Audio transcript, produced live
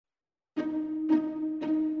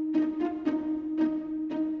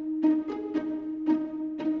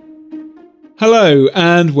Hello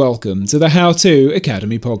and welcome to the How To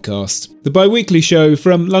Academy podcast, the bi-weekly show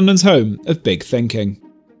from London's home of big thinking.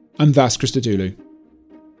 I'm Vas Christodoulou.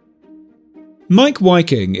 Mike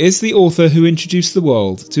Wiking is the author who introduced the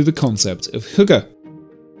world to the concept of hygge.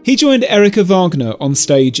 He joined Erica Wagner on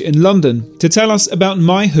stage in London to tell us about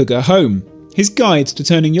My Hygge Home, his guide to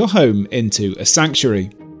turning your home into a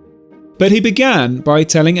sanctuary. But he began by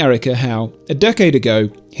telling Erica how, a decade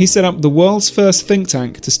ago, he set up the world's first think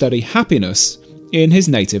tank to study happiness in his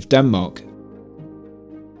native Denmark.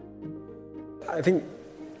 I think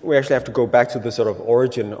we actually have to go back to the sort of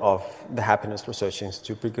origin of the Happiness Research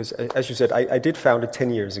Institute because, as you said, I did found it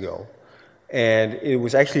 10 years ago. And it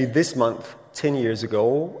was actually this month, 10 years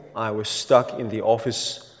ago, I was stuck in the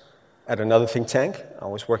office at another think tank I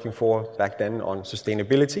was working for back then on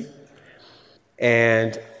sustainability.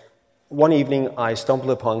 And one evening, I stumbled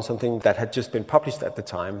upon something that had just been published at the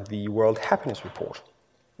time, the World Happiness Report,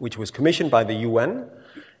 which was commissioned by the UN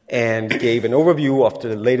and gave an overview of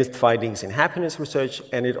the latest findings in happiness research,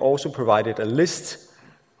 and it also provided a list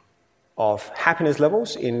of happiness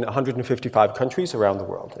levels in 155 countries around the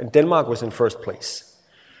world. And Denmark was in first place.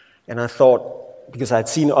 And I thought, because I had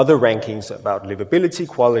seen other rankings about livability,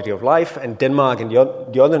 quality of life, and Denmark and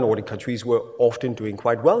the other Nordic countries were often doing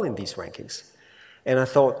quite well in these rankings. And I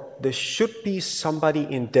thought, there should be somebody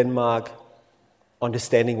in Denmark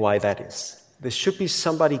understanding why that is. There should be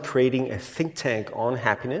somebody creating a think tank on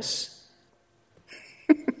happiness.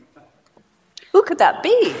 Who could that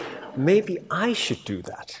be? Maybe I should do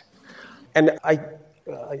that. And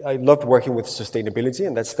I loved working with sustainability,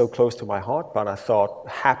 and that's still close to my heart, but I thought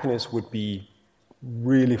happiness would be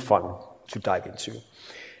really fun to dive into.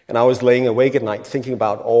 And I was laying awake at night thinking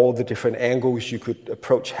about all the different angles you could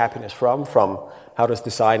approach happiness from how does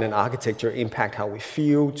design and architecture impact how we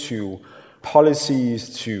feel, to policies,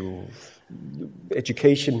 to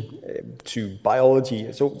education, to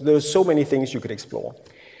biology. So there's so many things you could explore.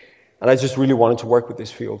 And I just really wanted to work with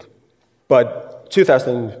this field. But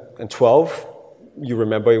 2012, you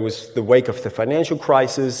remember, it was the wake of the financial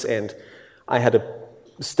crisis, and I had a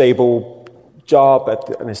stable job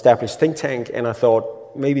at an established think tank, and I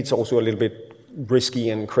thought maybe it's also a little bit risky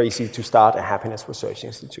and crazy to start a happiness research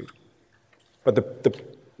institute. But the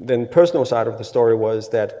then personal side of the story was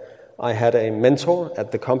that I had a mentor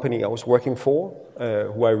at the company I was working for,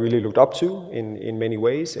 who I really looked up to in many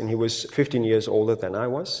ways, and he was 15 years older than I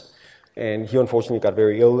was. And he unfortunately got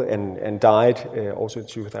very ill and died also in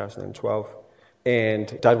 2012,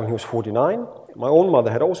 and died when he was 49. My own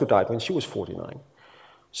mother had also died when she was 49.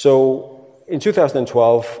 So in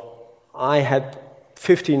 2012, I had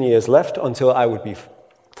 15 years left until I would be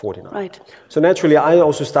 49. Right. So naturally, I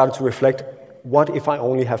also started to reflect, what if I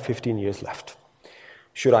only have 15 years left?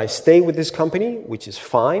 Should I stay with this company, which is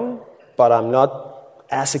fine, but I'm not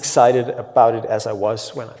as excited about it as I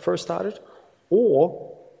was when I first started?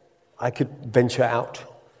 Or I could venture out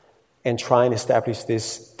and try and establish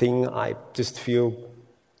this thing I just feel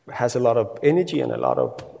has a lot of energy and a lot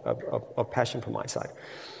of passion from my side.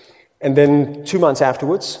 And then 2 months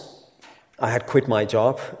afterwards, I had quit my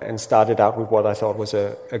job and started out with what I thought was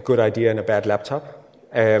a good idea and a bad laptop.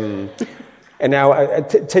 And now,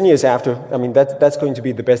 10 years after, I mean, that's going to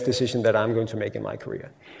be the best decision that I'm going to make in my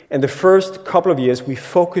career. And the first couple of years, we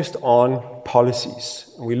focused on policies.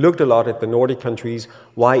 We looked a lot at the Nordic countries.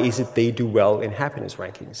 Why is it they do well in happiness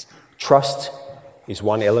rankings? Trust is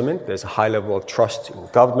one element. There's a high level of trust in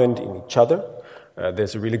government, in each other.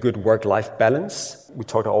 There's a really good work-life balance. We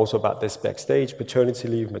talked also about this backstage, paternity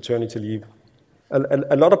leave, maternity leave.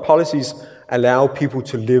 A lot of policies allow people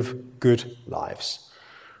to live good lives.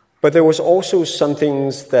 But there was also some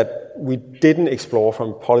things that we didn't explore from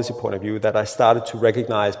a policy point of view that I started to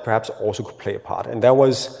recognize perhaps also could play a part. And that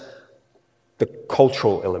was the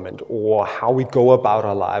cultural element, or how we go about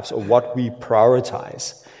our lives, or what we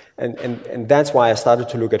prioritize. And that's why I started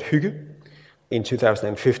to look at hygge in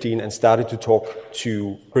 2015 and started to talk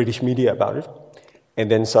to British media about it. And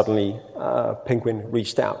then suddenly Penguin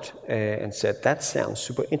reached out and said, that sounds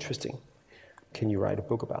super interesting. Can you write a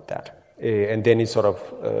book about that? And then it sort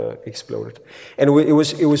of exploded. And it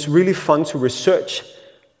was really fun to research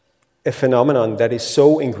a phenomenon that is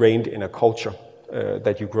so ingrained in a culture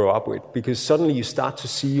that you grow up with, because suddenly you start to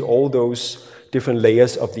see all those different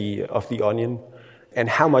layers of the onion, and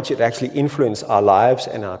how much it actually influences our lives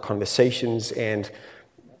and our conversations, and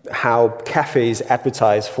how cafes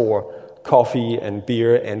advertise for coffee and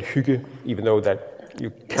beer and hygge, even though that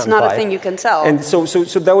you can't It's not buy a thing you can sell. And so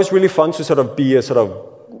that was really fun to sort of be a sort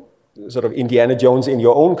of Indiana Jones in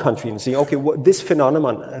your own country and saying, okay, this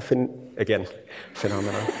phenomenon,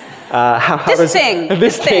 how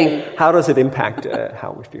This thing. how does it impact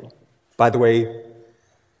how we feel? By the way,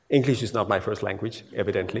 English is not my first language,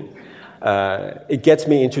 evidently. It gets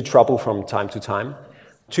me into trouble from time to time.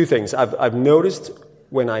 Two things. I've noticed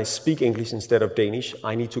when I speak English instead of Danish,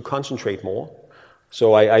 I need to concentrate more.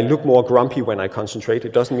 So I look more grumpy when I concentrate.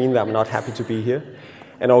 It doesn't mean that I'm not happy to be here.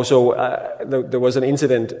 And also, there was an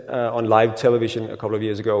incident on live television a couple of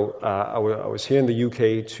years ago. I was here in the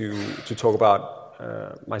UK to talk about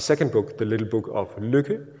my second book, The Little Book of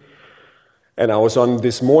Lykke. And I was on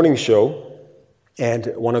this morning show, and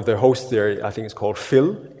one of the hosts there, I think it's called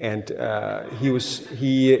Phil, and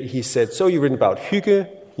he said, "So you've written about hygge."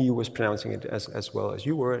 He was pronouncing it as well as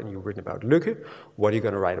you were, and you've written about lykke. What are you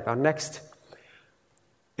going to write about next?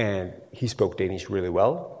 And he spoke Danish really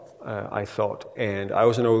well, I thought. And I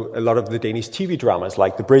also know a lot of the Danish TV dramas,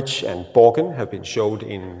 like The Bridge and Borgen, have been showed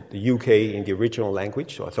in the UK in the original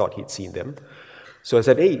language, so I thought he'd seen them. So I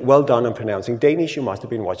said, "Hey, well done on pronouncing Danish. You must have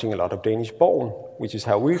been watching a lot of Danish Borgen," which is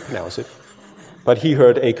how we pronounce it. But he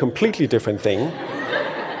heard a completely different thing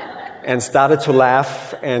and started to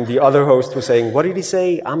laugh, and the other host was saying, "What did he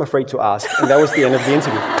say? I'm afraid to ask." And that was the end of the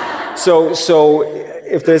interview. So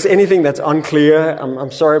if there's anything that's unclear,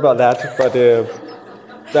 I'm sorry about that, but there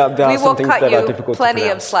are some things that are difficult to pronounce. We will cut you plenty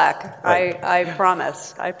of slack. Right. I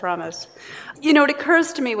promise. I promise. You know, it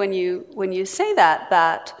occurs to me when you say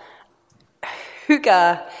that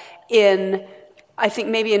hygge I think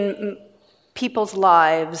maybe in people's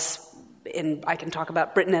lives, I can talk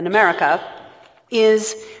about Britain and America,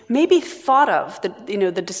 is maybe thought of,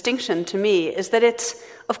 the distinction to me is that it's,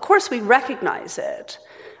 of course we recognize it,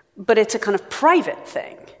 but it's a kind of private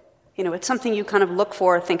thing. It's something you kind of look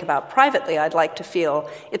for, think about privately. I'd like to feel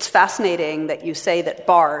it's fascinating that you say that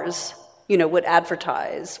bars, would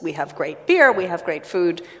advertise, we have great beer, we have great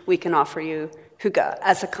food, we can offer you hygge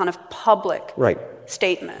as a kind of public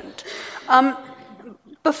statement.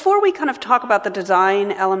 Before we kind of talk about the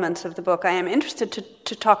design elements of the book, I am interested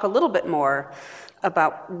to talk a little bit more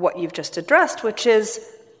about what you've just addressed, which is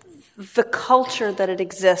the culture that it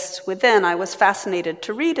exists within. I was fascinated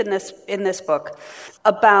to read in this book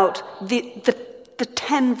about the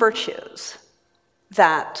 10 virtues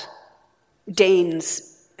that Danes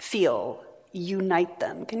feel unite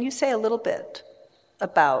them. Can you say a little bit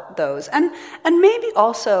about those? And maybe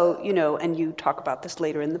also, and you talk about this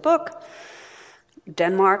later in the book,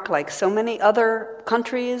 Denmark, like so many other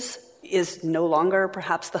countries, is no longer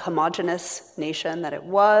perhaps the homogeneous nation that it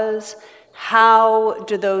was. How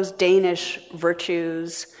do those Danish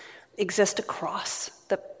virtues exist across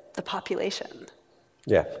the population?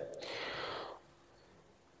 Yeah.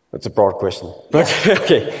 That's a broad question. But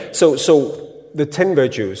okay. So the 10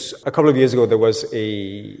 virtues, a couple of years ago there was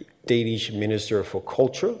a Danish minister for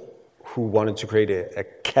culture who wanted to create a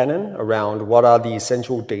canon around what are the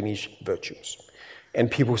essential Danish virtues. And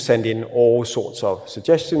people sent in all sorts of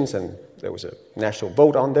suggestions, and there was a national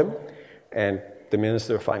vote on them, and the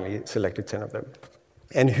minister finally selected 10 of them.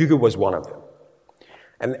 And hygge was one of them.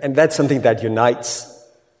 And that's something that unites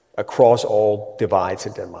across all divides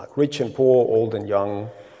in Denmark, rich and poor, old and young.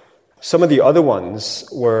 Some of the other ones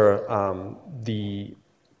were the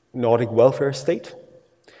Nordic welfare state.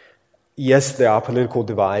 Yes, there are political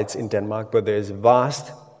divides in Denmark, but there's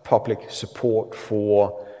vast public support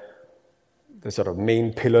for the sort of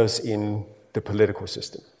main pillars in the political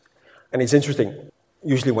system. And it's interesting,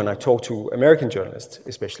 usually when I talk to American journalists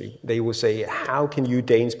especially, they will say, "How can you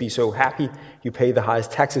Danes be so happy you pay the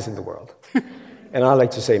highest taxes in the world?" And I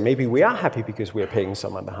like to say, maybe we are happy because we are paying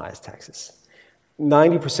some of the highest taxes.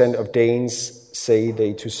 90% of Danes say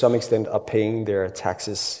they to some extent are paying their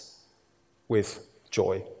taxes with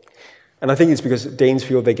joy. And I think it's because Danes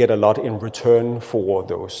feel they get a lot in return for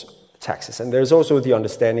those taxes. And there's also the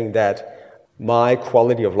understanding that my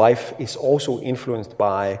quality of life is also influenced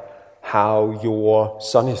by how your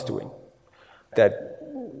son is doing. That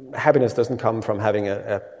happiness doesn't come from having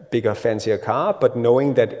a bigger, fancier car, but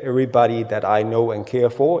knowing that everybody that I know and care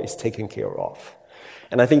for is taken care of.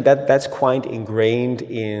 And I think that's quite ingrained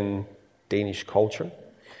in Danish culture.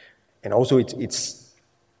 And also it's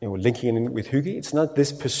linking in with hygge, it's not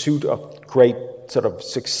this pursuit of great sort of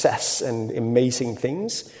success and amazing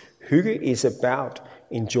things. Hygge is about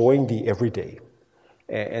enjoying the everyday.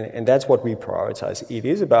 And that's what we prioritize. It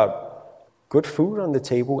is about good food on the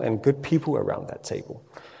table and good people around that table.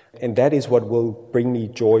 And that is what will bring me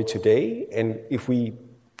joy today. And if we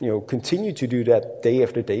continue to do that day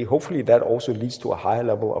after day, hopefully that also leads to a higher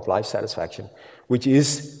level of life satisfaction, which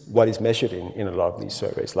is what is measured in a lot of these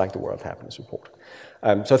surveys, like the World Happiness Report.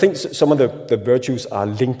 So I think some of the virtues are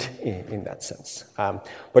linked in that sense.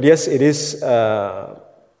 But yes, it is,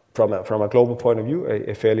 from a global point of view,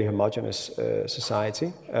 a fairly homogeneous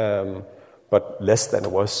society. but less than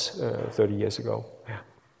it was 30 years ago. Yeah.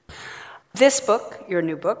 This book, your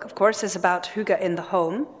new book, of course, is about hygge in the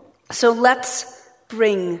home. So let's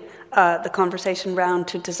bring the conversation round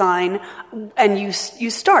to design. And you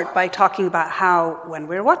start by talking about how, when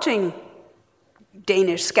we're watching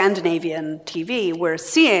Danish, Scandinavian TV, we're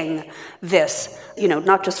seeing this,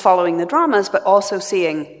 not just following the dramas, but also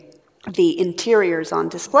seeing the interiors on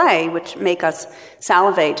display, which make us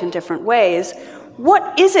salivate in different ways.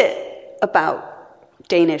 What is it about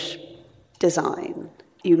Danish design?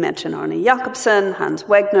 You mentioned Arne Jacobsen, Hans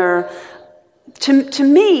Wegner. To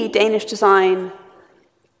me, Danish design,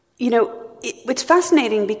 it's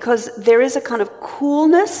fascinating because there is a kind of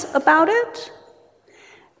coolness about it,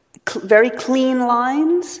 very clean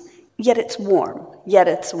lines, yet it's warm, yet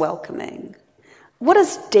it's welcoming. What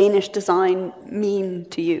does Danish design mean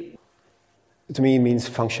to you? To me, it means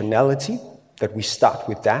functionality, that we start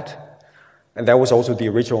with that. And that was also the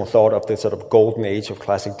original thought of the sort of golden age of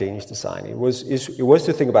classic Danish design. It was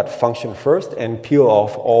to think about function first and peel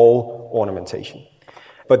off all ornamentation.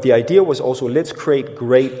 But the idea was also, let's create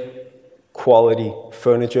great quality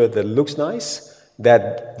furniture that looks nice,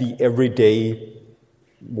 that the everyday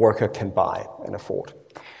worker can buy and afford.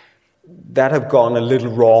 That have gone a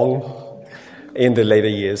little wrong in the later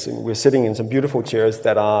years. And we're sitting in some beautiful chairs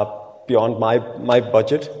that are beyond my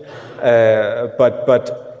budget,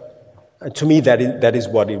 but to me, that is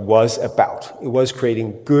what it was about. It was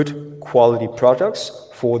creating good quality products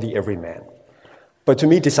for the everyman. But to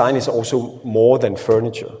me, design is also more than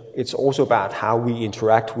furniture. It's also about how we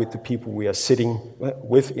interact with the people we are sitting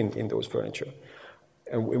with in those furniture.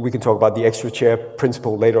 And we can talk about the extra chair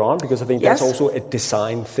principle later on, because I think that's also a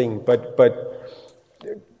design thing. But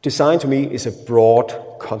design to me is a broad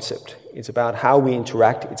concept. It's about how we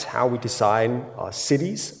interact. It's how we design our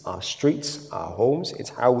cities, our streets, our homes. It's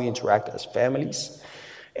how we interact as families.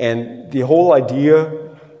 And the whole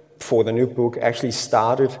idea for the new book actually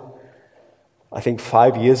started, I think,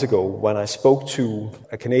 5 years ago when I spoke to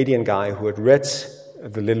a Canadian guy who had read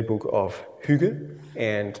the little book of Hygge.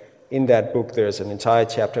 And in that book, there's an entire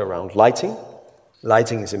chapter around lighting.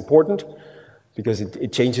 Lighting is important because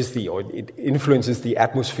it changes it influences the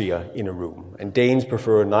atmosphere in a room. And Danes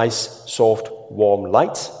prefer nice, soft, warm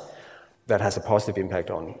lights. That has a positive impact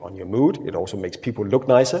on your mood. It also makes people look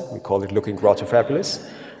nicer. We call it looking grotto fabulous.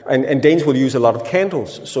 And Danes will use a lot of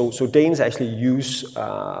candles. So Danes actually use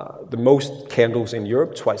the most candles in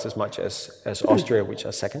Europe, twice as much as Austria, which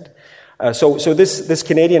are second. So this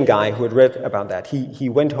Canadian guy who had read about that, he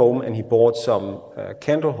went home and he bought some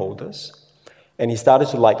candle holders. And he started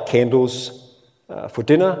to light candles for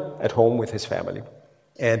dinner at home with his family.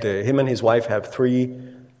 And him and his wife have 3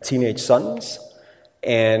 teenage sons.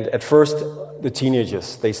 And at first, the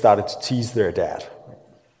teenagers, they started to tease their dad.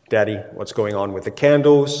 Daddy, what's going on with the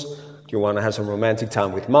candles? Do you want to have some romantic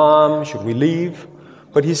time with mom? Should we leave?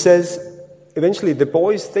 But he says, eventually the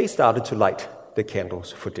boys, they started to light the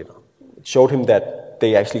candles for dinner. It showed him that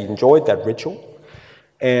they actually enjoyed that ritual.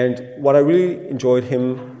 And what I really enjoyed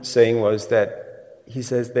him saying was that he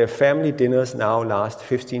says their family dinners now last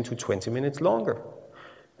 15 to 20 minutes longer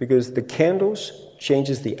because the candles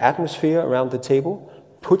changes the atmosphere around the table,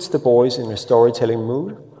 puts the boys in a storytelling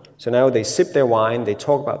mood. So now they sip their wine, they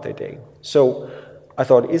talk about their day. So I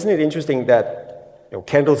thought, isn't it interesting that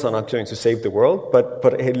candles are not going to save the world, but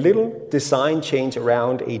a little design change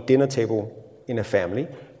around a dinner table in a family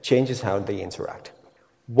changes how they interact.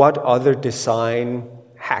 What other design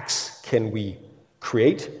hacks can we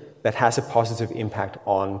create that has a positive impact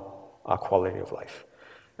on our quality of life?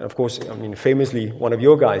 And of course, famously, one of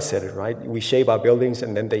your guys said it, right? We shape our buildings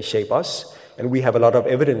and then they shape us. And we have a lot of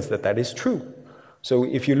evidence that is true. So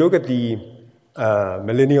if you look at the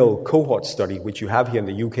millennial cohort study, which you have here in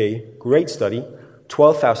the UK, great study,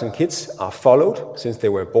 12,000 kids are followed since they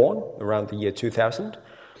were born around the year 2000,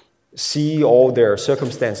 see all their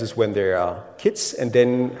circumstances when they are kids, and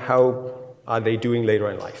then how are they doing later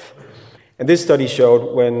in life. And this study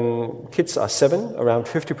showed when kids are 7, around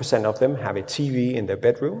 50% of them have a TV in their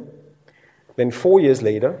bedroom. Then 4 years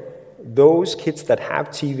later, those kids that have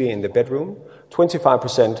TV in the bedroom,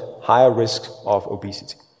 25% higher risk of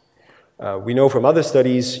obesity. We know from other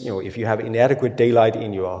studies, if you have inadequate daylight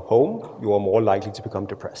in your home, you are more likely to become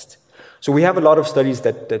depressed. So we have a lot of studies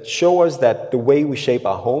that show us that the way we shape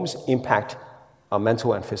our homes impact our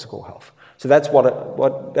mental and physical health. So that's what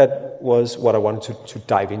I wanted to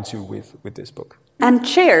dive into with this book. And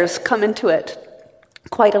chairs come into it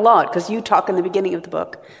quite a lot, because you talk in the beginning of the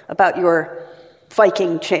book about your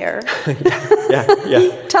Viking chair.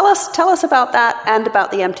 yeah. Tell us about that and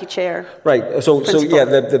about the empty chair. Right. So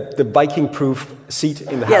the Viking-proof seat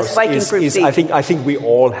in the house. Yes, Viking-proof seat. I think we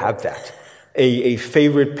all have that. a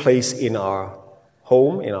favorite place in our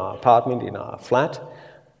home, in our apartment, in our flat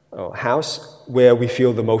or house where we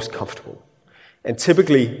feel the most comfortable. And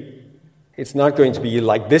typically, it's not going to be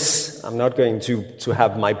like this. I'm not going to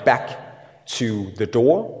have my back to the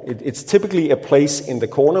door. It's typically a place in the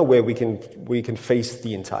corner where we can face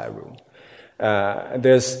the entire room.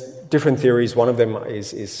 There's different theories. One of them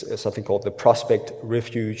is something called the prospect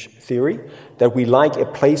refuge theory, that we like a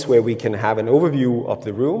place where we can have an overview of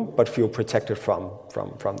the room but feel protected from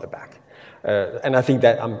the back. And I think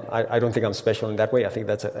that I don't think I'm special in that way. I think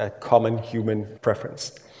that's a common human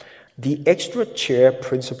preference. The extra chair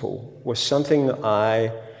principle was something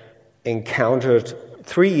I encountered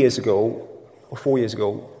 3 years ago, or 4 years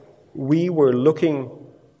ago. We were looking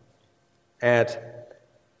at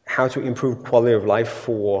how to improve quality of life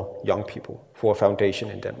for young people, for a foundation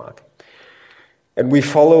in Denmark. And we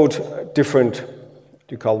followed different,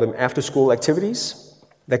 you call them after-school activities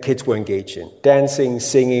that kids were engaged in. Dancing,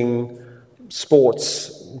 singing,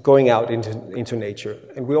 sports, going out into nature.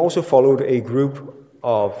 And we also followed a group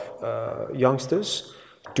of youngsters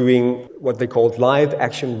doing what they called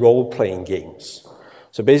live-action role-playing games.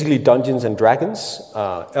 So basically Dungeons and Dragons,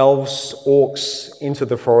 elves, orcs, into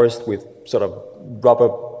the forest with sort of rubber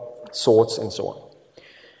swords and so on.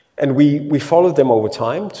 And we followed them over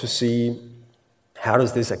time to see how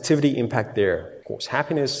does this activity impact their, of course,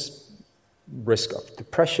 happiness, risk of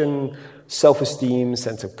depression, self-esteem,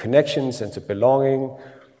 sense of connection, sense of belonging,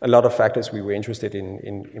 a lot of factors we were interested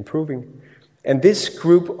in improving. And this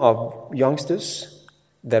group of youngsters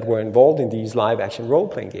that were involved in these live-action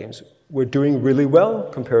role-playing games were doing really well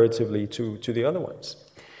comparatively to the other ones.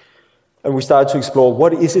 And we started to explore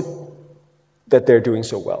what is it that they're doing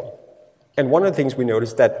so well. And one of the things we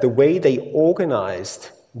noticed that the way they organized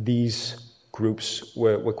these groups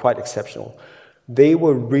were quite exceptional. They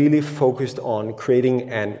were really focused on creating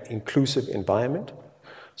an inclusive environment.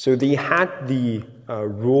 So they had the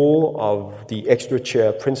rule of the extra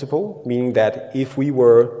chair principle, meaning that if we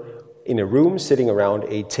were in a room sitting around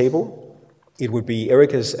a table, it would be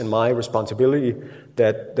Erica's and my responsibility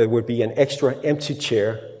that there would be an extra empty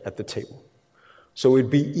chair at the table. So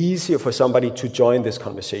it'd be easier for somebody to join this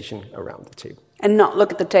conversation around the table. And not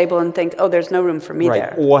look at the table and think, oh, there's no room for me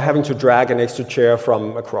there. Or having to drag an extra chair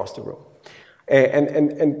from across the room.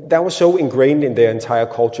 And that was so ingrained in their entire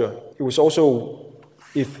culture. It was also,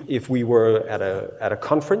 if we were at a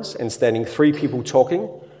conference and standing 3 people talking,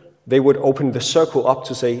 they would open the circle up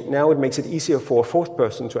to say, now it makes it easier for a 4th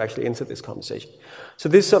person to actually enter this conversation. So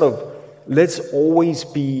this sort of, let's always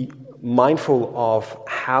be mindful of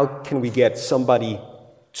how can we get somebody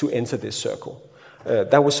to enter this circle.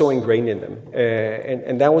 That was so ingrained in them.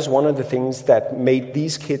 And that was one of the things that made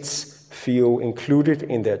these kids feel included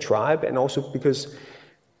in their tribe, and also because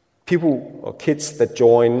people or kids that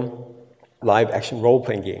join live-action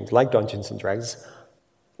role-playing games like Dungeons and Dragons,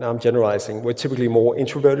 now I'm generalizing, were typically more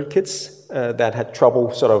introverted kids that had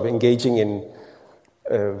trouble sort of engaging in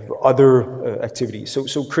other activities.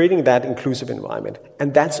 So creating that inclusive environment.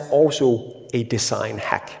 And that's also a design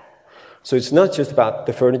hack. So it's not just about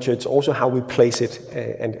the furniture, it's also how we place it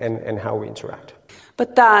and how we interact.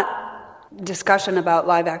 But that discussion about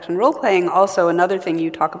live-action role-playing, also another thing you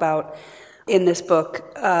talk about in this book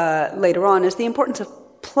later on, is the importance of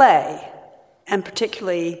play, and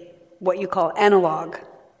particularly what you call analog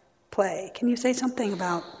play. Can you say something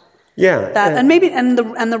about that, and maybe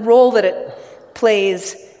the role that it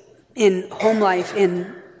plays in home life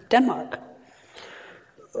in Denmark?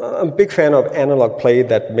 I'm a big fan of analog play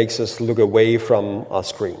that makes us look away from our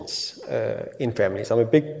screens in families. I'm a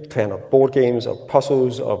big fan of board games, of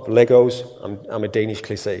puzzles, of Legos. I'm a Danish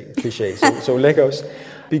cliche. So Legos,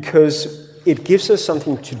 because it gives us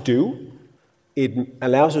something to do. It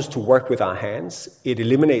allows us to work with our hands. It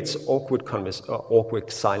eliminates awkward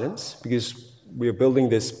silence, because we're building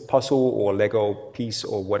this puzzle or Lego piece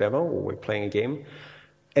or whatever, or we're playing a game,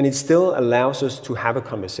 and it still allows us to have a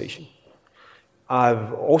conversation.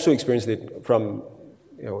 I've also experienced it from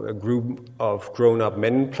a group of grown-up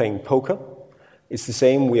men playing poker. It's the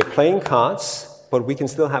same. We are playing cards, but we can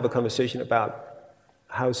still have a conversation about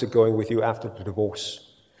how's it going with you after the divorce.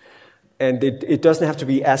 And it doesn't have to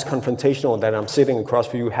be as confrontational that I'm sitting across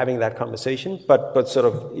from you having that conversation, but sort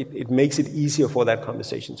of it makes it easier for that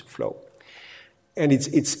conversation to flow. And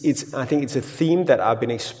I think it's a theme that I've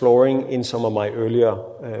been exploring in some of my earlier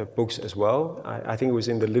books as well. I think it was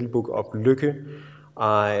in the little book of Lykke.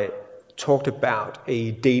 I talked about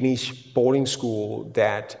a Danish boarding school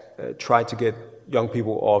that tried to get young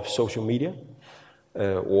people off social media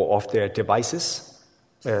or off their devices.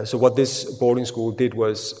 So what this boarding school did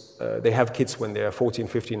was they have kids when they're 14,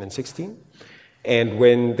 15, and 16. And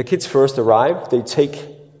when the kids first arrive, they take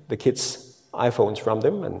the kids' iPhones from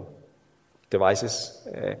them and devices.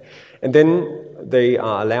 And then they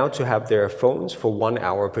are allowed to have their phones for 1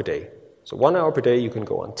 hour per day. So 1 hour per day you can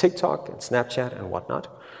go on TikTok and Snapchat and whatnot.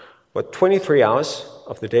 But 23 hours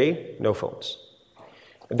of the day, no phones.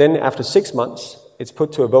 And then after 6 months, it's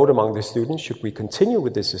put to a vote among the students, should we continue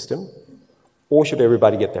with this system or should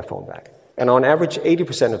everybody get their phone back? And on average,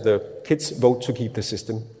 80% of the kids vote to keep the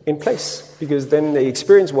system in place. Because then they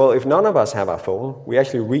experience, well, if none of us have our phone, we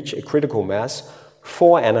actually reach a critical mass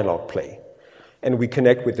for analog play. And we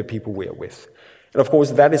connect with the people we are with. And of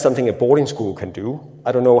course, that is something a boarding school can do.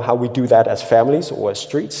 I don't know how we do that as families or as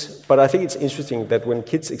streets, but I think it's interesting that when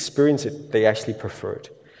kids experience it, they actually prefer it.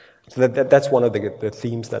 So that's one of the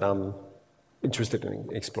themes that I'm interested in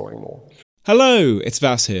exploring more. Hello, it's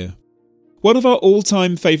Vas here. One of our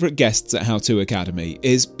all-time favourite guests at How To Academy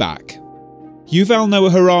is back. Yuval Noah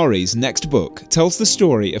Harari's next book tells the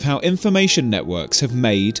story of how information networks have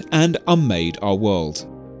made and unmade our world.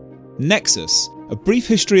 Nexus, a brief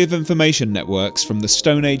history of information networks from the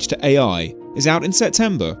Stone Age to AI, is out in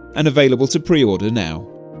September and available to pre-order now.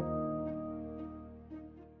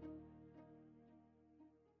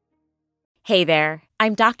 Hey there,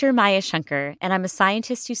 I'm Dr. Maya Shankar, and I'm a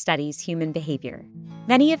scientist who studies human behavior.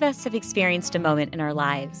 Many of us have experienced a moment in our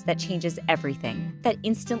lives that changes everything, that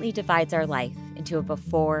instantly divides our life into a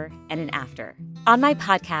before and an after. On my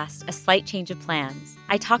podcast, A Slight Change of Plans,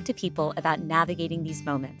 I talk to people about navigating these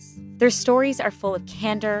moments. Their stories are full of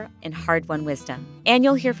candor and hard-won wisdom. And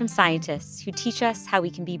you'll hear from scientists who teach us how we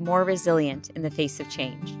can be more resilient in the face of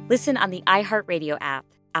change. Listen on the iHeartRadio app,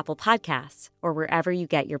 Apple Podcasts, or wherever you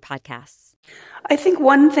get your podcasts. I think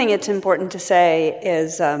one thing it's important to say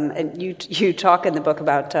is, and you talk in the book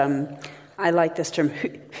about, I like this term,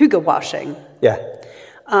 hygge washing. Yeah.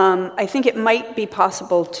 I think it might be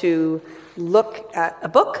possible to look at a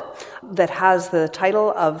book that has the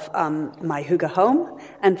title of My Hygge Home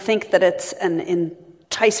and think that it's an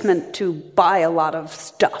enticement to buy a lot of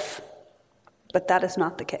stuff. But that is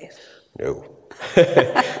not the case. No.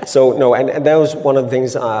 So, no, and that was one of the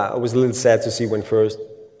things I was a little sad to see when first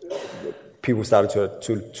people started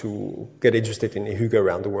to get interested in hygge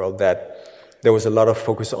around the world, that there was a lot of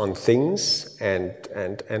focus on things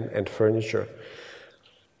and furniture.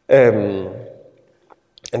 And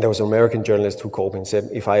there was an American journalist who called me and said,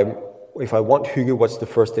 if I want hygge, what's the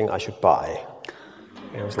first thing I should buy?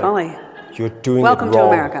 And I was like, you're doing Welcome it wrong.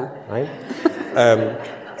 Welcome to America.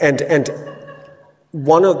 Right? And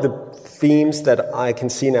one of the themes that I can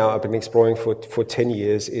see now, I've been exploring for 10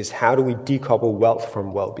 years, is how do we decouple wealth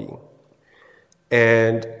from well-being?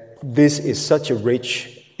 And this is such a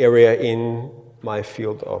rich area in my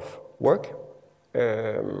field of work.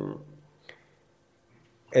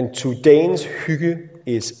 And to Danes, hygge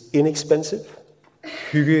is inexpensive.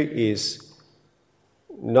 Hygge is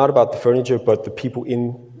not about the furniture, but the people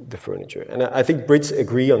in the furniture. And I think Brits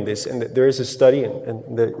agree on this, and there is a study,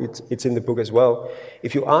 and it's in the book as well.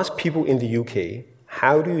 If you ask people in the UK,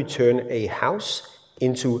 how do you turn a house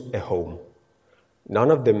into a home?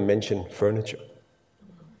 None of them mention furniture.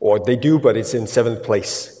 Or they do, but it's in 7th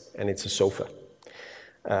place, and it's a sofa.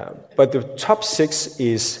 But the top 6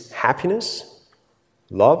 is happiness,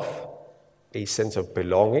 love, a sense of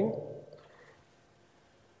belonging,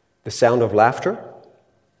 the sound of laughter,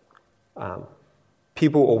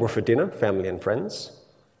 people over for dinner, family and friends,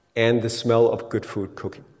 and the smell of good food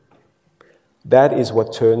cooking. That is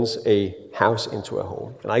what turns a house into a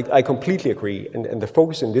home. And I completely agree. And the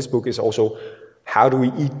focus in this book is also, how do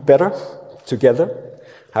we eat better together?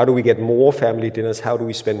 How do we get more family dinners? How do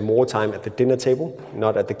we spend more time at the dinner table,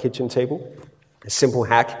 not at the kitchen table? A simple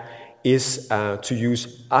hack is to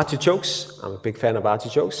use artichokes. I'm a big fan of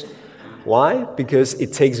artichokes. Why? Because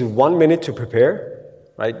it takes 1 minute to prepare,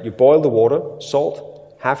 right? You boil the water,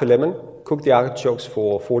 salt, half a lemon, cook the artichokes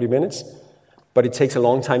for 40 minutes, but it takes a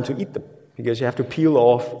long time to eat them because you have to peel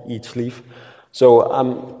off each leaf. So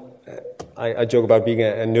I joke about being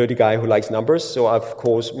a nerdy guy who likes numbers, so I, of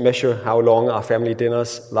course, measure how long our family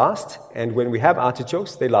dinners last, and when we have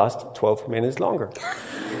artichokes, they last 12 minutes longer.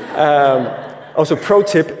 Also, pro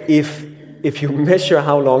tip, if you measure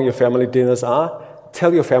how long your family dinners are,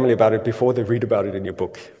 tell your family about it before they read about it in your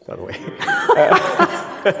book, by the way.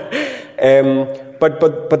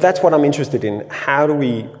 But that's what I'm interested in. How do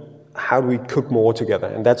we cook more together?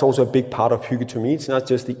 And that's also a big part of hygge to me. It's not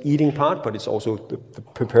just the eating part, but it's also the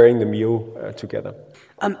preparing the meal together.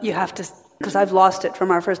 You have to, because I've lost it from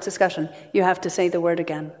our first discussion, you have to say the word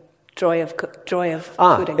again. Joy of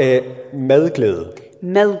fooding. Madglæde.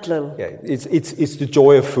 Madglæde. Yeah, it's the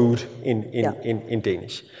joy of food in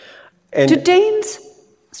Danish. And do Danes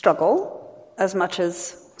struggle as much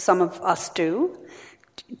as some of us do.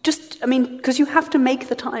 Because you have to make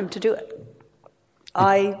the time to do it.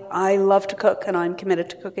 I love to cook and I'm committed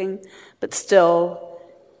to cooking, but still,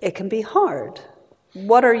 it can be hard.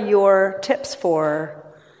 What are your tips for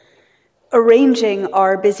arranging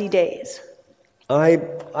our busy days? I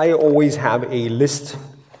always have a list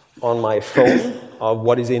on my phone of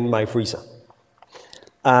what is in my freezer.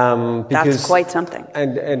 That's quite something.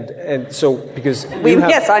 And so because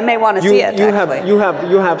yes, I may want to see it.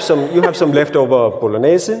 You have some leftover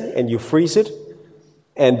bolognese and you freeze it,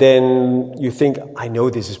 and then you think, I know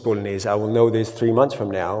this is bolognese. I will know this 3 months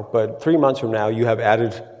from now. But 3 months from now, you have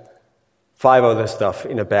added 5 other stuff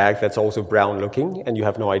in a bag that's also brown looking, and you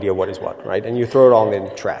have no idea what is what, right? And you throw it all in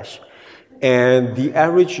the trash. And the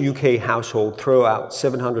average UK household throw out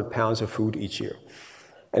 700 pounds of food each year.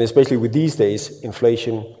 And especially with these days,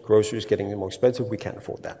 inflation, groceries getting more expensive, we can't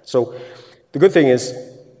afford that. So the good thing is,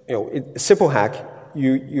 a simple hack,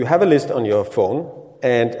 you have a list on your phone,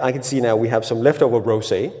 and I can see now we have some leftover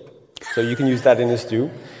rosé, so you can use that in the stew.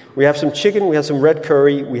 We have some chicken, we have some red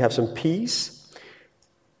curry, we have some peas,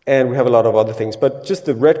 and we have a lot of other things. But just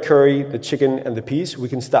the red curry, the chicken, and the peas, we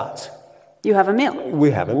can start. You have a meal. We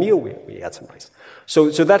have a meal, we add some rice. So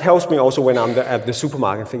that helps me also when I'm at the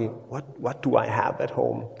supermarket thinking, what do I have at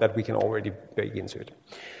home that we can already bake into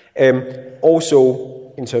it?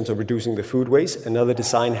 Also, in terms of reducing the food waste, another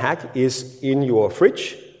design hack is in your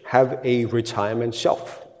fridge, have a retirement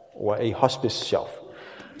shelf or a hospice shelf.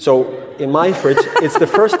 So in my fridge, it's the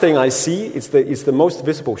first thing I see, it's the most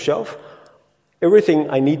visible shelf. Everything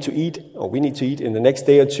I need to eat, or we need to eat in the next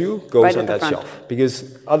day or two, goes right on that shelf.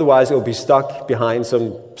 Because otherwise it'll be stuck behind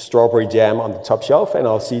some strawberry jam on the top shelf, and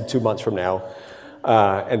I'll see it 2 months from now,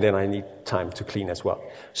 and then I need time to clean as well.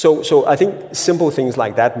 So I think simple things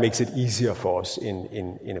like that makes it easier for us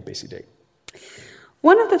in a busy day.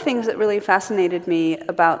 One of the things that really fascinated me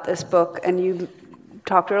about this book, and you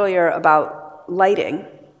talked earlier about lighting,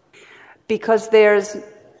 because there's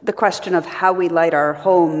the question of how we light our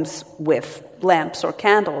homes with lamps or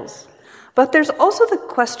candles. But there's also the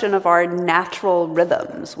question of our natural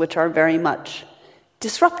rhythms, which are very much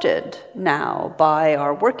disrupted now by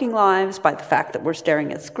our working lives, by the fact that we're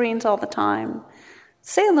staring at screens all the time.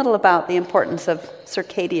 Say a little about the importance of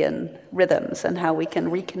circadian rhythms and how we can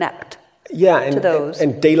reconnect to those.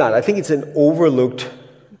 And daylight, I think it's an overlooked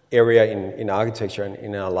area in architecture and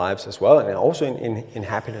in our lives as well, and also in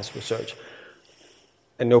happiness research.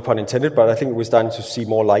 And no pun intended, but I think we're starting to see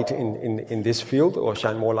more light in this field, or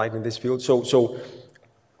shine more light in this field. So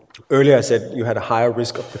earlier I said you had a higher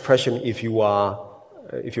risk of depression if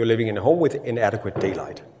you're living in a home with inadequate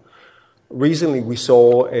daylight. Recently we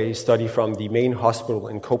saw a study from the main hospital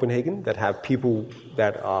in Copenhagen that have people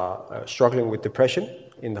that are struggling with depression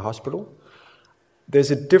in the hospital.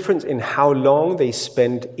 There's a difference in how long they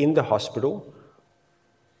spend in the hospital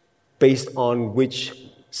based on which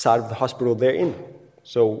side of the hospital they're in.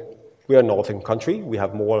 So we are a northern country. We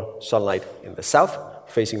have more sunlight in the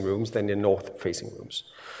south-facing rooms than the north-facing rooms.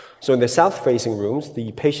 So in the south-facing rooms,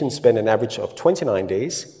 the patients spend an average of 29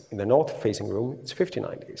 days. In the north-facing room, it's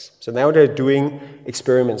 59 days. So now they're doing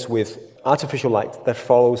experiments with artificial light that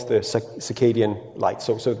follows the circadian light,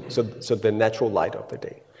 so the natural light of the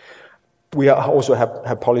day. We also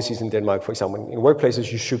have policies in Denmark, for example, in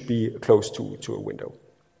workplaces you should be close to a window.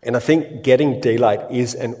 And I think getting daylight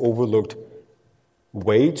is an overlooked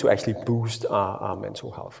way to actually boost our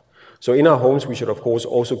mental health. So in our homes, we should, of course,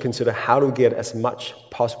 also consider how to get as much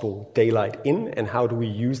possible daylight in, and how do we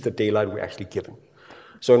use the daylight we're actually given.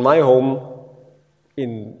 So in my home,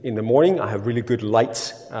 in the morning, I have really good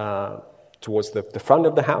lights towards the front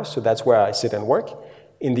of the house, so that's where I sit and work.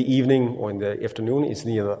 In the evening or in the afternoon, it's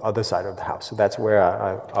near the other side of the house, so that's where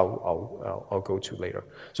I'll go to later.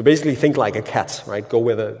 So basically think like a cat, right? Go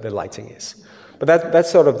where the lighting is. But that's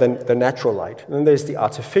sort of the natural light. And then there's the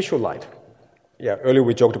artificial light. Yeah, earlier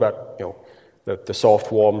we joked about the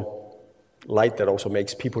soft, warm light that also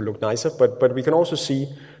makes people look nicer. But we can also see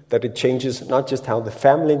that it changes not just how the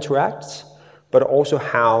family interacts, but also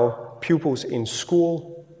how pupils in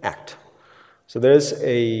school act. So there's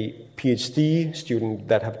a PhD student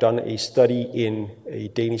that have done a study in a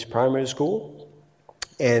Danish primary school,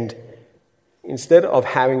 and instead of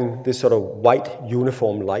having this sort of white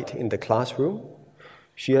uniform light in the classroom,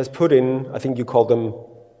 she has put in, I think you call them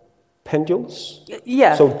pendules?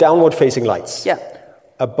 Yeah. So downward-facing lights. Yeah.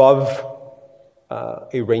 Above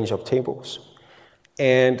a range of tables.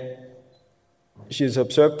 And she has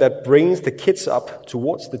observed that brings the kids up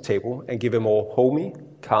towards the table and give a more homey,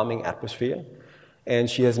 calming atmosphere. And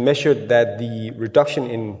she has measured that the reduction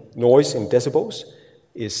in noise in decibels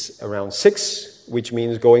is around 6 which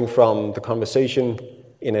means going from the conversation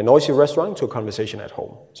in a noisy restaurant to a conversation at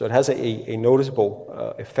home. So it has a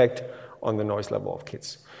noticeable effect on the noise level of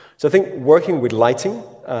kids. So I think working with lighting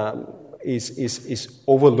is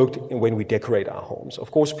overlooked when we decorate our homes.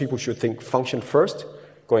 Of course, people should think function first,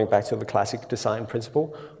 going back to the classic design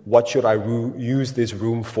principle. What should I use this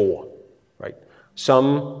room for, right?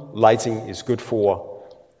 Some lighting is good for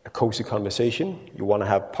a cozy conversation. You want to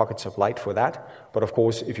have pockets of light for that. But of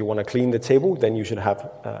course, if you want to clean the table, then you should have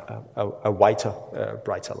a whiter,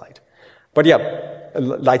 brighter light. But yeah,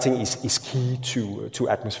 lighting is key to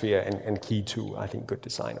atmosphere and key to, I think, good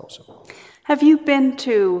design also. Have you been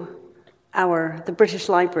to the British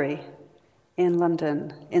Library in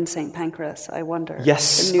London, in St. Pancras, I wonder?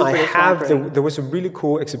 Yes, the new I British have. Library. There was a really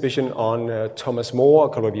cool exhibition on Thomas More a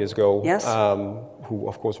couple of years ago, yes. Who,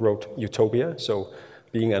 of course, wrote Utopia. So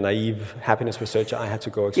being a naive happiness researcher, I had to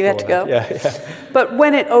go explore You had to go? Yeah. But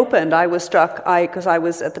when it opened, I was struck, because I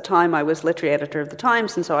was, at the time, I was literary editor of the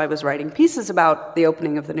Times, and so I was writing pieces about the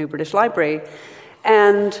opening of the new British Library,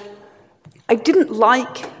 and I didn't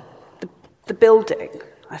like the building.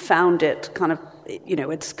 I found it kind of,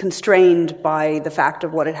 it's constrained by the fact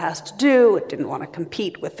of what it has to do. It didn't want to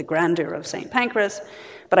compete with the grandeur of St. Pancras,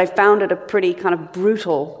 but I found it a pretty kind of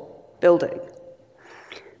brutal building.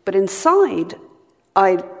 But inside,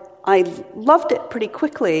 I loved it pretty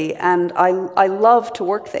quickly, and I love to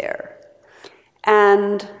work there.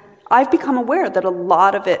 And I've become aware that a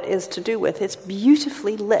lot of it is to do with it's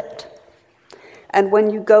beautifully lit. And when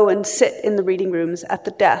you go and sit in the reading rooms at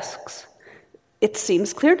the desks, it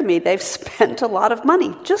seems clear to me they've spent a lot of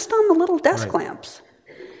money just on the little desk lamps.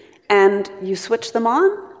 And you switch them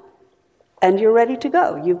on, and you're ready to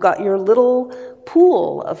go. You've got your little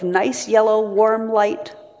pool of nice yellow warm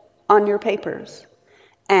light on your papers,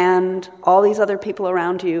 and all these other people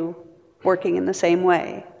around you working in the same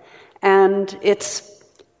way. And it's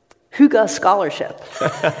Hygge scholarship.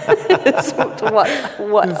 It's what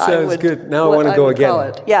It I sounds would, good. Now I want to go again. Call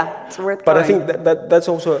it. Yeah, it's worth But going. I think that's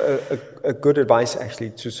also a good advice,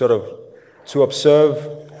 actually, to observe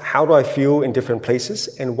how do I feel in different places,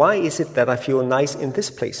 and why is it that I feel nice in this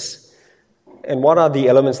place, and what are the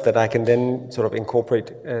elements that I can then sort of incorporate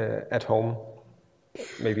at home.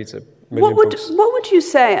 Maybe it's a million books. What would you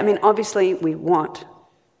say? I mean, obviously, I won't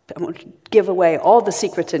give away all the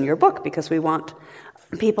secrets in your book because we want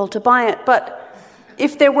people to buy it. But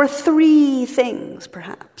if there were 3 things,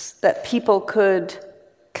 perhaps, that people could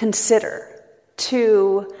consider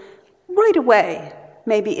to right away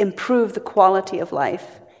maybe improve the quality of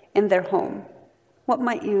life in their home, what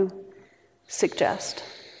might you suggest?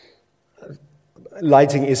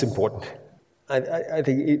 Lighting is important. I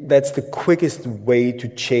think that's the quickest way to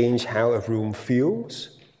change how a room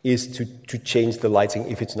feels, is to change the lighting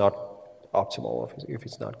if it's not optimal, if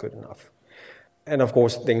it's not good enough. And of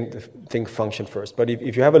course, think function first. But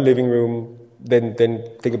if you have a living room, then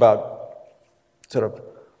think about sort of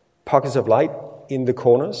pockets of light in the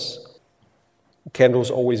corners. Candles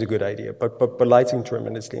always a good idea, but lighting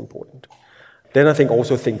tremendously important. Then I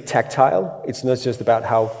think tactile. It's not just about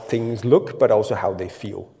how things look, but also how they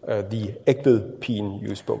feel. The Egtved-pine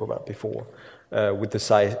you spoke about before, with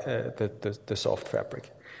the soft fabric.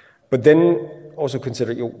 But then also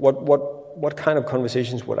consider what kind of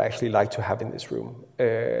conversations would I actually like to have in this room,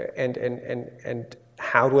 and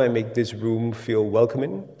how do I make this room feel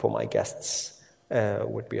welcoming for my guests?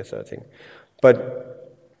 Would be a third thing. But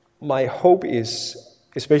my hope is,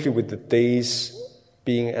 especially with the days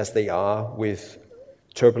being as they are, with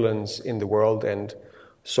turbulence in the world and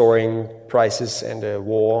soaring prices and a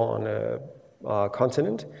war on our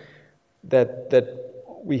continent, that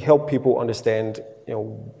we help people understand,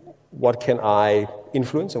 what can I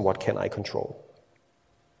influence and what can I control.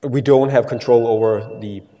 We don't have control over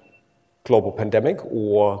the global pandemic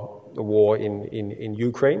or the war in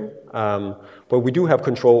Ukraine, but we do have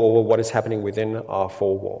control over what is happening within our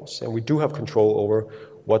 4 walls, and we do have control over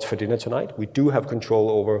what's for dinner tonight. We do have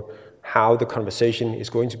control over how the conversation is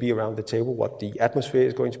going to be around the table, what the atmosphere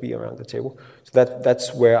is going to be around the table. So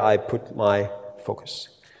that's where I put my focus.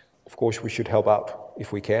 Of course, we should help out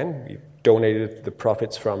if we can. We donated the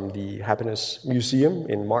profits from the Happiness Museum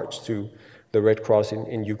in March to the Red Cross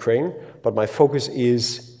in Ukraine. But my focus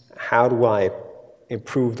is, how do I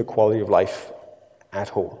improve the quality of life at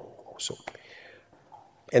home also?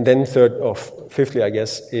 And then fifthly, I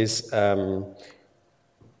guess, is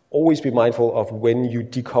always be mindful of when you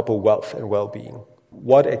decouple wealth and well-being.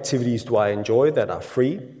 What activities do I enjoy that are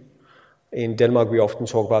free? In Denmark, we often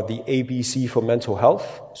talk about the ABC for mental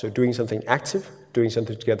health. So doing something active, doing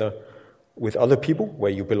something together with other people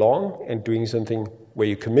where you belong, and doing something where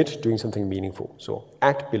you commit, doing something meaningful. So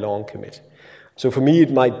act, belong, commit. So for me, it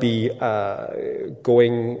might be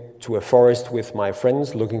going to a forest with my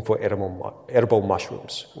friends looking for edible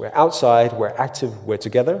mushrooms. We're outside, we're active, we're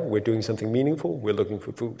together, we're doing something meaningful, we're looking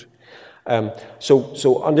for food.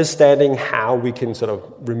 So understanding how we can sort of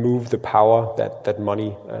remove the power that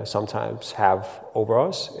money sometimes have over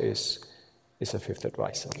us is a fifth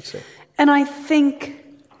advice, I would say. And I think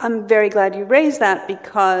I'm very glad you raised that,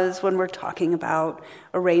 because when we're talking about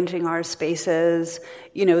arranging our spaces,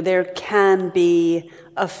 there can be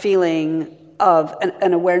a feeling of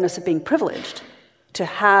an awareness of being privileged to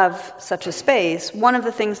have such a space. One of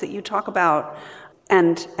the things that you talk about,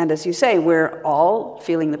 and as you say, we're all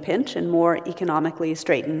feeling the pinch in more economically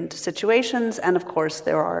straitened situations, and of course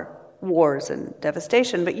there are wars and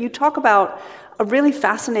devastation, but you talk about a really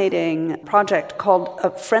fascinating project called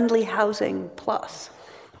Friendly Housing Plus.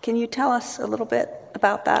 Can you tell us a little bit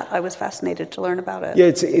about that? I was fascinated to learn about it. Yeah,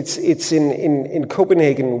 it's in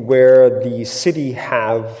Copenhagen, where the city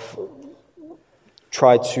have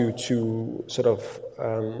tried to sort of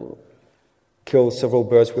kill several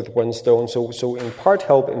birds with one stone. So in part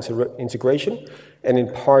help integration, and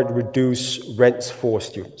in part reduce rents for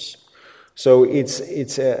students. So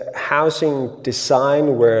it's a housing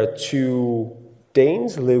design where 2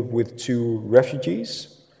 Danes live with 2 refugees,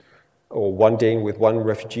 or 1 Dane with 1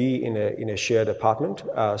 refugee in a shared apartment.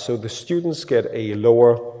 So the students get a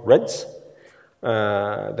lower rent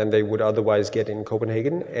than they would otherwise get in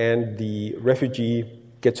Copenhagen, and the refugee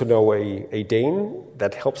get to know a Dane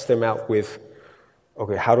that helps them out with,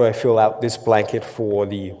 okay, how do I fill out this blanket for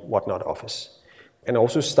the whatnot office? And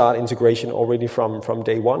also start integration already from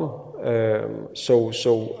day one.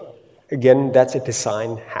 So again, that's a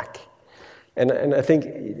design hack. And I think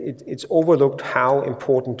it's overlooked how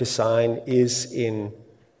important design is in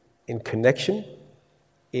connection,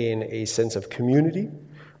 in a sense of community.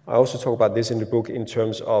 I also talk about this in the book in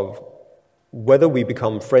terms of whether we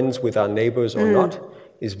become friends with our neighbors or not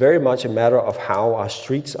is very much a matter of how our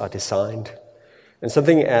streets are designed. And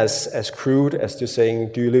something as crude as just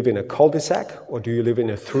saying, do you live in a cul-de-sac or do you live in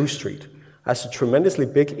a through street, has a tremendously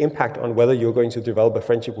big impact on whether you're going to develop a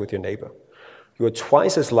friendship with your neighbor. You are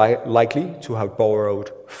twice as likely to have borrowed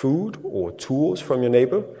food or tools from your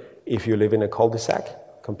neighbor if you live in a cul-de-sac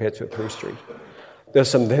compared to a through street. There's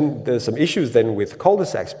some issues then with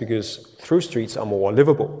cul-de-sacs because through streets are more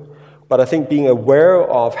livable. But I think being aware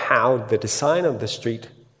of how the design of the street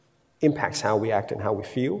impacts how we act and how we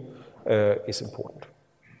feel is important.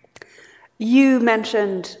 You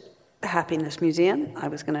mentioned the Happiness Museum. I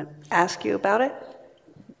was going to ask you about it.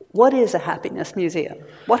 What is a happiness museum?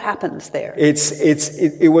 What happens there?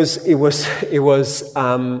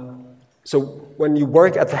 So when you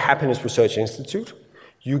work at the Happiness Research Institute,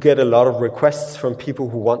 you get a lot of requests from people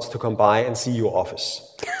who want to come by and see your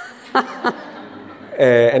office.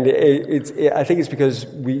 And I think it's because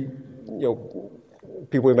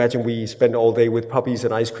people imagine we spend all day with puppies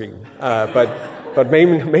and ice cream, but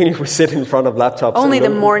mainly we sit in front of laptops. Only the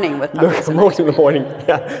morning with puppies. Most in the morning,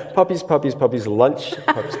 yeah. Puppies, lunch,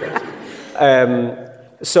 puppies.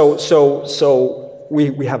 So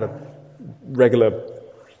we have a regular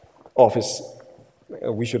office.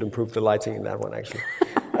 We should improve the lighting in that one, actually.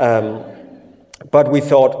 But we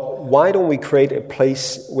thought, why don't we create a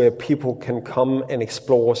place where people can come and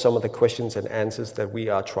explore some of the questions and answers that we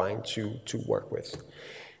are trying to work with?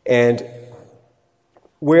 And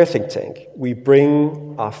we're a think tank. We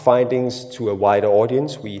bring our findings to a wider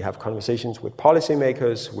audience. We have conversations with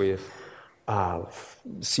policymakers, with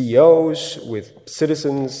CEOs, with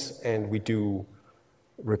citizens, and we do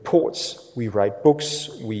reports, we write books,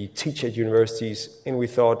 we teach at universities, and we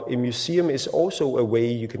thought a museum is also a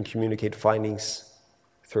way you can communicate findings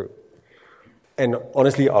through. And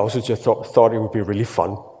honestly, I also just thought it would be really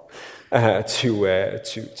fun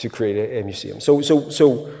to create a museum. So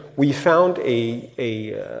we found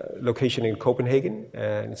a location in Copenhagen,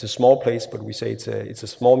 and it's a small place, but we say it's a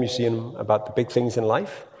small museum about the big things in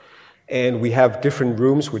life. And we have different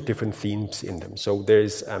rooms with different themes in them. So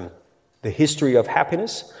there's the history of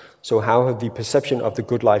happiness. So how have the perception of the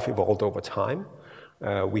good life evolved over time?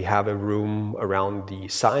 We have a room around the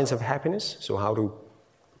science of happiness. So how do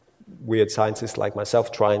weird scientists like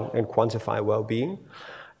myself try and quantify well-being?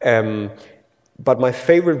 But my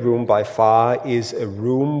favorite room by far is a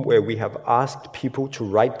room where we have asked people to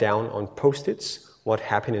write down on Post-its what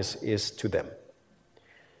happiness is to them.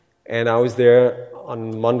 And I was there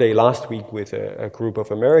on Monday last week with a group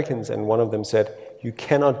of Americans, and one of them said, you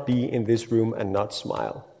cannot be in this room and not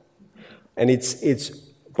smile. And it's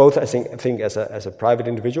both, I think as a private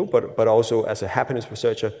individual, but also as a happiness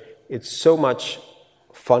researcher, it's so much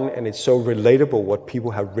fun and it's so relatable what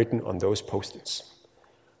people have written on those Post-its.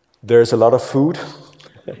 There's a lot of food.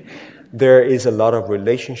 There is a lot of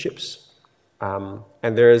relationships.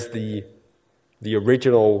 And there's the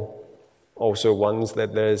original also ones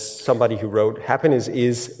that there's somebody who wrote, happiness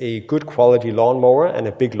is a good quality lawnmower and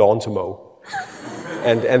a big lawn to mow.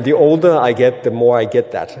 and the older I get, the more I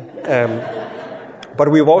get that. But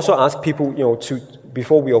we've also asked people,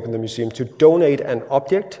 before we open the museum, to donate an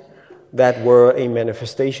object that were a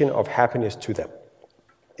manifestation of happiness to them.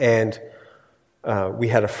 And we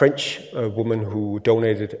had a French woman who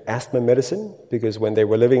donated asthma medicine, because when they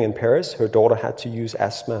were living in Paris, her daughter had to use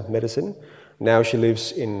asthma medicine. Now she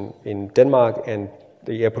lives in Denmark, and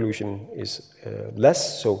the air pollution is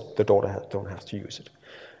less, so the daughter don't have to use it.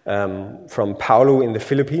 From Paulo in the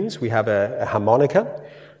Philippines, we have a harmonica.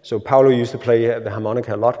 So Paulo used to play the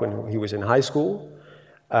harmonica a lot when he was in high school.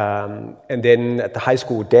 And then at the high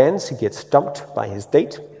school dance, he gets dumped by his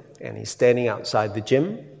date, and he's standing outside the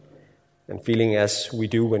gym and feeling as we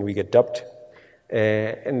do when we get dumped.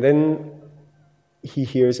 And then he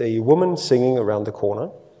hears a woman singing around the corner,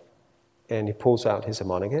 and he pulls out his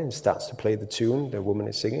harmonica and starts to play the tune the woman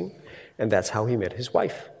is singing, and that's how he met his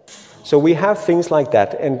wife. So we have things like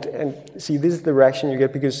that, and see, this is the reaction you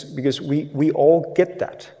get because we all get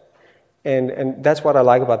that. And that's what I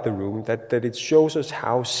like about the room, that it shows us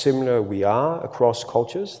how similar we are across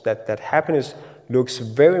cultures, that happiness looks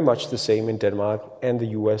very much the same in Denmark and the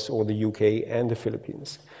US or the UK and the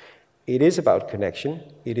Philippines. It is about connection,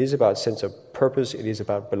 it is about sense of purpose, it is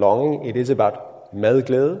about belonging, it is about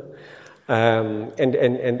madglæde,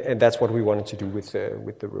 and that's what we wanted to do with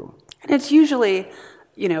the room. And it's usually,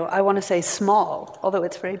 I want to say small, although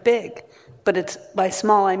it's very big, but it's, by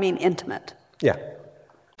small I mean intimate. Yeah.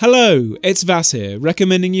 Hello, it's Vas here,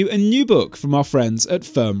 recommending you a new book from our friends at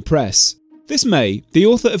Firm Press. This May, the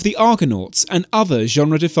author of The Argonauts and other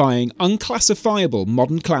genre-defying, unclassifiable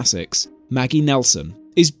modern classics, Maggie Nelson,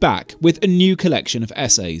 is back with a new collection of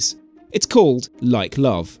essays. It's called Like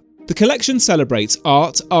Love. The collection celebrates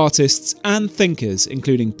art, artists and thinkers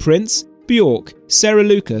including Prince, Bjork, Sarah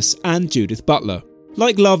Lucas and Judith Butler.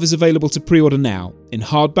 Like Love is available to pre-order now in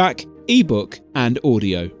hardback, ebook and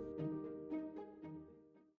audio.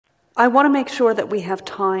 I want to make sure that we have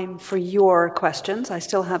time for your questions. I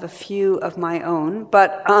still have a few of my own,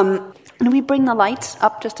 but can we bring the lights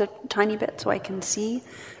up just a tiny bit so I can see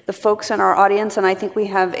the folks in our audience? And I think we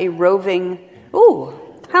have a roving... Ooh,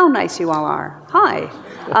 how nice you all are. Hi.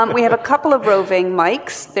 We have a couple of roving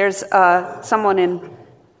mics. There's someone in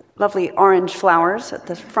lovely orange flowers at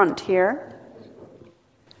the front here.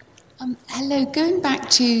 Hello. Going back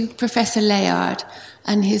to Professor Layard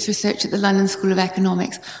and his research at the London School of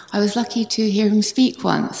Economics, I was lucky to hear him speak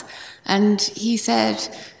once. And he said,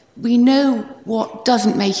 we know what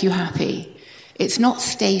doesn't make you happy. It's not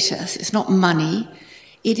status, it's not money,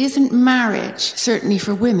 it isn't marriage, certainly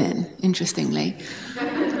for women, interestingly.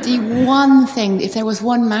 The one thing, if there was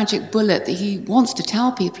one magic bullet that he wants to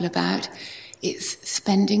tell people about, it's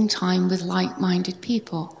spending time with like-minded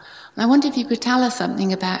people. And I wonder if you could tell us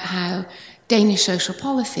something about how Danish social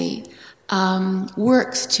policy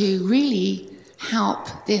works to really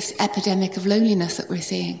help this epidemic of loneliness that we're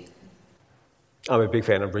seeing. I'm a big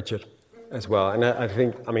fan of Richard as well. And I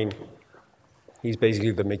think, he's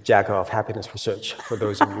basically the Mick Jagger of happiness research, for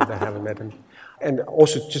those of you that haven't met him. And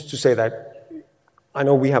also, just to say that, I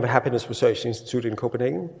know we have a happiness research institute in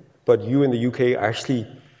Copenhagen, but you in the UK are actually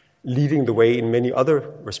leading the way in many other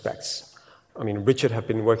respects. Richard have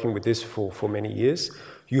been working with this for many years.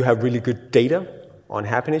 You have really good data on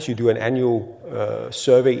happiness. You do an annual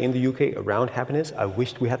survey in the UK around happiness. I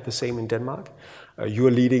wished we had the same in Denmark. You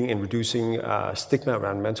are leading in reducing stigma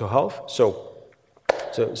around mental health.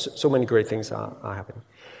 So many great things are happening.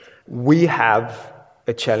 We have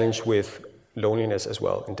a challenge with loneliness as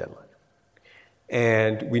well in Denmark.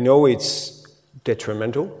 And we know it's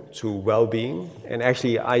detrimental to well-being. And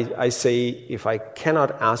actually, I say if I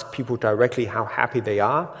cannot ask people directly how happy they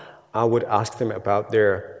are, I would ask them about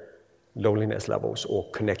their loneliness levels or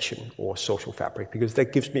connection or social fabric, because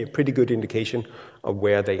that gives me a pretty good indication of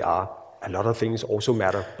where they are. A lot of things also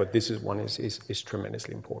matter, but this is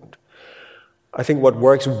tremendously important. I think what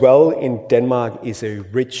works well in Denmark is a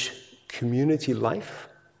rich community life.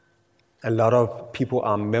 A lot of people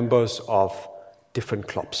are members of different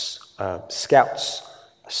clubs, scouts,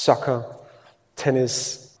 soccer,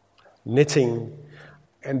 tennis, knitting,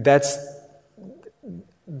 and that's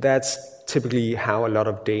typically how a lot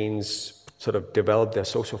of Danes sort of develop their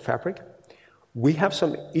social fabric. We have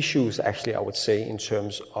some issues, actually, I would say, in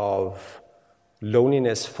terms of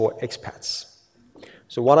loneliness for expats.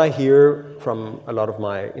 So what I hear from a lot of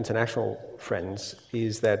my international friends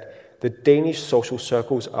is that the Danish social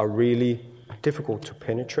circles are really difficult to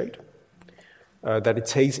penetrate, that it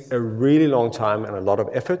takes a really long time and a lot of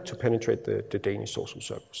effort to penetrate the Danish social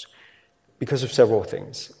circles because of several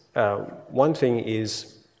things. One thing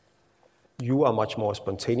is you are much more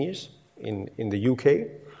spontaneous in the UK,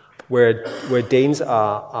 where Danes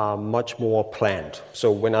are much more planned.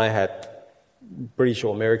 So when I had British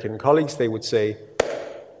or American colleagues, they would say,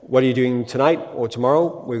 "What are you doing tonight or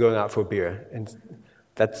tomorrow? We're going out for a beer." And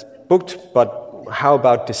that's booked, but how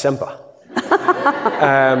about December?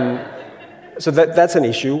 So that's an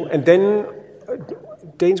issue. And then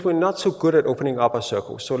Danes were not so good at opening up a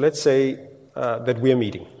circle. So let's say that we're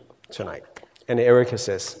meeting tonight. And Erica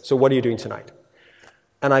says, "So what are you doing tonight?"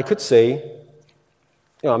 And I could say,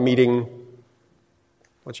 I'm meeting,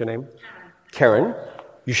 what's your name? Karen.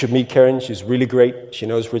 You should meet Karen. She's really great. She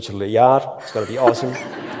knows Richard Layard. It's going to be awesome.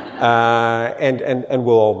 And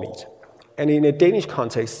we'll all meet. And in a Danish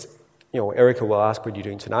context, Erica will ask, "What are you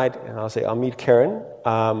doing tonight?" And I'll say, "I'll meet Karen.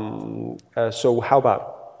 So how about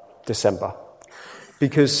December?"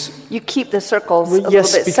 Because you keep the circles a little bit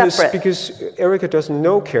separate. Because Erica doesn't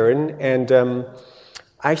know Karen, and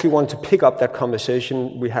I actually want to pick up that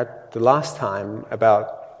conversation we had the last time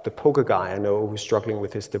about the poker guy I know who's struggling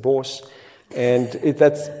with his divorce. And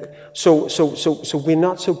so we're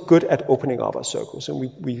not so good at opening up our circles,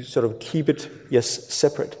 and we sort of keep it,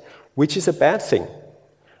 separate, which is a bad thing.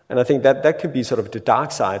 And I think that could be sort of the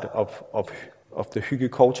dark side of the hygge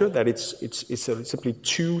culture, that it's simply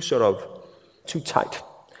too tight.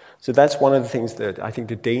 So that's one of the things that I think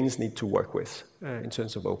the Danes need to work with in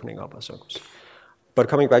terms of opening up our circles. But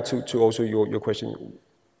coming back to also your question,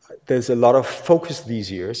 there's a lot of focus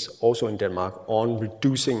these years, also in Denmark, on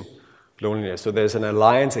reducing loneliness. So there's an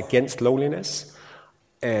alliance against loneliness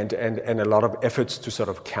and a lot of efforts to sort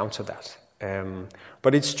of counter that.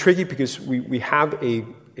 But it's tricky because we have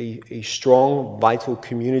a strong, vital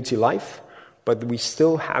community life, but we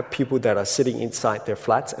still have people that are sitting inside their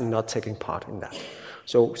flats and not taking part in that.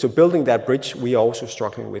 So building that bridge, we are also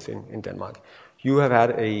struggling with in Denmark. You have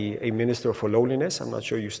had a minister for loneliness. I'm not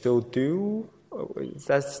sure you still do. Is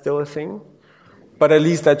that still a thing? But at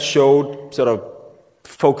least that showed sort of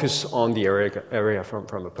focus on the area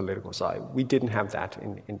from a political side. We didn't have that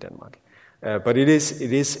in Denmark. But it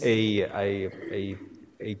is a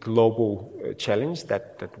global challenge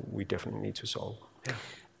that we definitely need to solve. Yeah.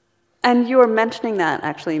 And your mentioning that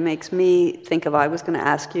actually makes me think of, I was going to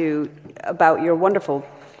ask you about your wonderful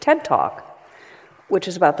TED Talk, which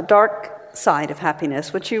is about the dark side of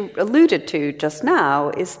happiness, which you alluded to just now,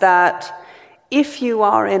 is that if you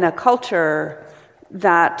are in a culture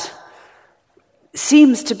that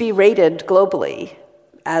seems to be rated globally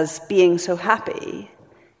as being so happy,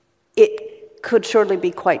 it could surely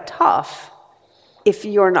be quite tough if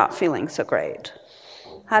you're not feeling so great.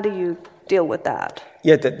 How do you deal with that?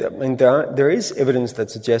 Yeah, there is evidence that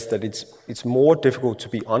suggests that it's more difficult to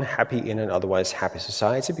be unhappy in an otherwise happy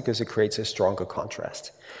society because it creates a stronger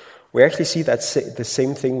contrast. We actually see the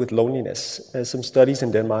same thing with loneliness. There's some studies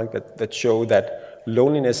in Denmark that show that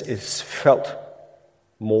loneliness is felt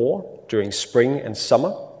more during spring and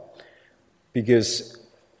summer because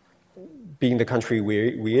being the country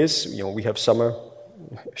we have summer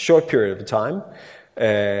a short period of time.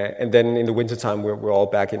 And then in the wintertime, we're all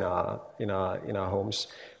back in our homes.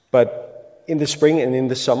 But in the spring and in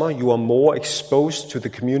the summer, you are more exposed to the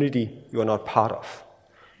community you are not part of.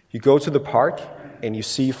 You go to the park and you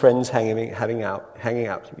see friends hanging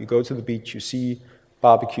out. You go to the beach, you see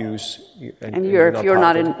barbecues. And if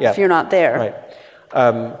you're not there,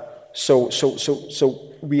 right? So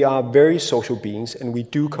we are very social beings, and we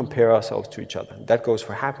do compare ourselves to each other. That goes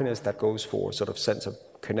for happiness. That goes for sort of sense of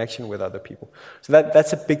connection with other people. So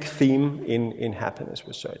that's a big theme in happiness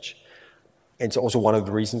research. And it's also one of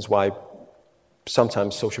the reasons why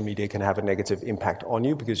sometimes social media can have a negative impact on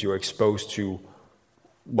you, because you're exposed to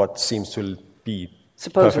what seems to be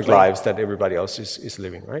supposedly perfect lives that everybody else is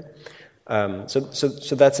living, right?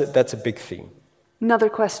 So that's a big theme. Another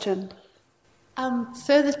question.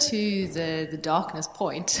 Further to the darkness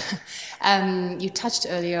point, you touched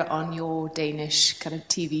earlier on your Danish kind of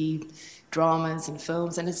TV dramas and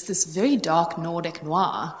films, and it's this very dark Nordic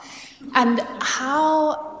noir. And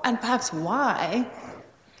how, and perhaps why,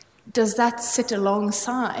 does that sit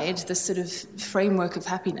alongside the sort of framework of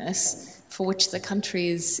happiness for which the country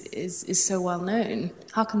is so well known?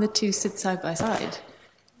 How can the two sit side by side?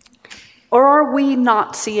 Or are we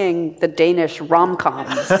not seeing the Danish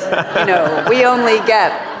rom-coms? We only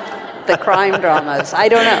get the crime dramas. I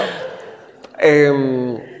don't know.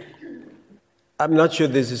 I'm not sure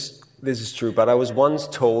this is true, but I was once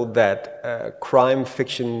told that crime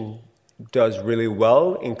fiction does really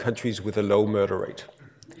well in countries with a low murder rate.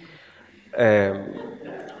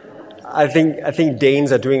 I think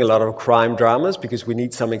Danes are doing a lot of crime dramas because we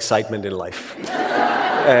need some excitement in life.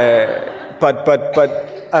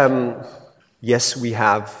 Yes, we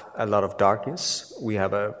have a lot of darkness.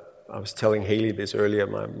 I was telling Haley this earlier,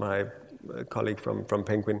 my colleague from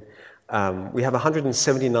Penguin. We have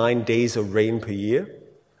 179 days of rain per year.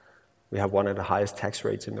 We have one of the highest tax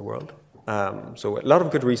rates in the world. So a lot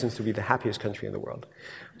of good reasons to be the happiest country in the world.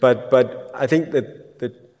 But I think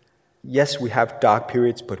that yes, we have dark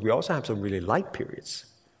periods, but we also have some really light periods.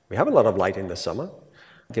 We have a lot of light in the summer.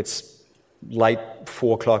 It gets light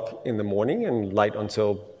 4 o'clock in the morning and light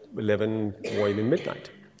until 11 or even midnight.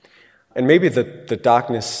 And maybe the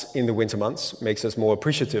darkness in the winter months makes us more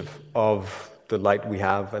appreciative of the light we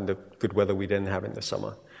have and the good weather we didn't have in the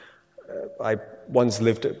summer. I once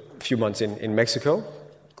lived a few months in Mexico.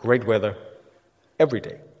 Great weather every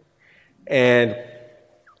day. And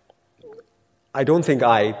I don't think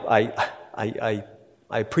I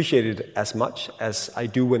appreciate it as much as I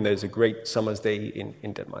do when there's a great summer's day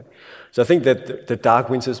in Denmark. So I think that the dark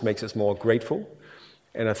winters makes us more grateful.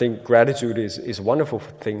 And I think gratitude is a wonderful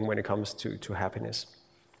thing when it comes to happiness.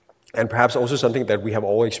 And perhaps also something that we have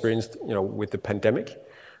all experienced, with the pandemic,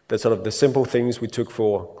 that sort of the simple things we took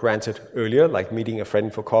for granted earlier, like meeting a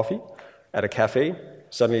friend for coffee at a cafe,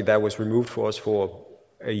 suddenly that was removed for us for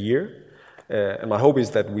a year. And my hope is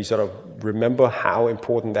that we sort of remember how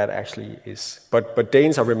important that actually is. But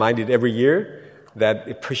Danes are reminded every year that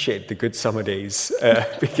appreciate the good summer days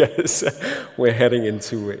because we're heading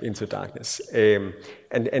into darkness. And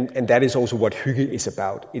that is also what hygge is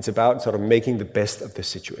about. It's about sort of making the best of the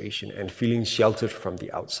situation and feeling sheltered from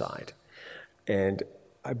the outside. And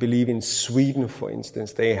I believe in Sweden, for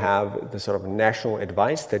instance, they have the sort of national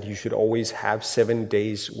advice that you should always have 7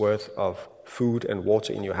 days worth of food and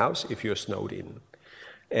water in your house if you're snowed in.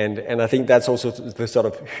 And I think that's also the sort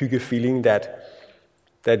of hygge feeling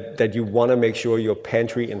that you want to make sure your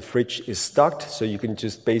pantry and fridge is stocked so you can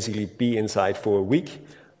just basically be inside for a week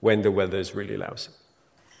when the weather is really lousy.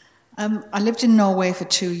 I lived in Norway for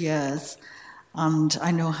 2 years, and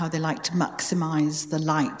I know how they like to maximize the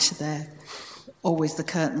light there. Always the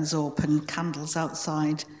curtains open, candles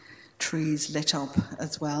outside, trees lit up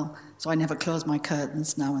as well. So I never close my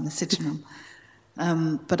curtains now in the sitting room.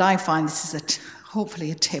 But I find this is hopefully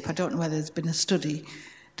a tip. I don't know whether there's been a study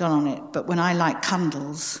done on it, but when I light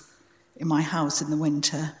candles in my house in the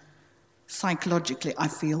winter, psychologically I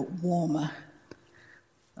feel warmer.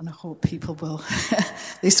 And I hope people will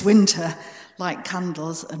this winter light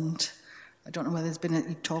candles. And I don't know whether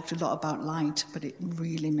you've talked a lot about light, but it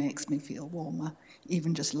really makes me feel warmer,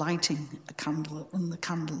 even just lighting a candle and the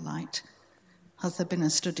candlelight. Has there been a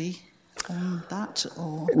study on that?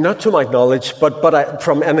 Or not to my knowledge, but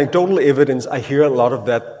from anecdotal evidence, I hear a lot of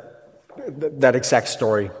that exact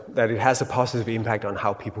story, that it has a positive impact on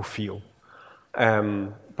how people feel.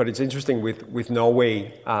 But it's interesting with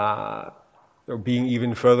Norway being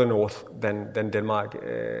even further north than Denmark.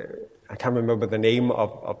 I can't remember the name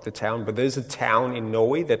of the town, but there's a town in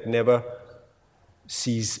Norway that never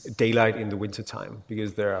sees daylight in the wintertime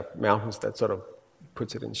because there are mountains that sort of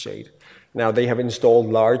puts it in shade. Now they have installed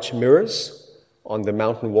large mirrors on the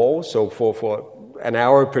mountain wall, so for an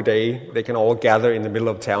hour per day they can all gather in the middle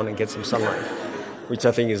of town and get some sunlight, which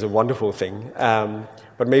I think is a wonderful thing.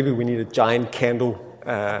 But maybe we need a giant candle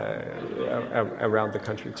around the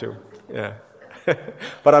country too. Yeah.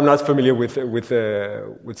 But I'm not familiar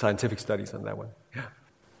with scientific studies on that one. Yeah.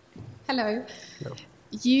 Hello. No.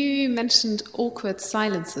 You mentioned awkward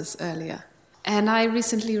silences earlier, and I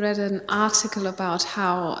recently read an article about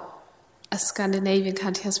how a Scandinavian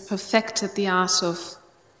country has perfected the art of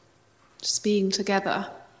just being together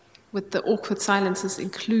with the awkward silences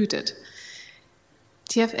included.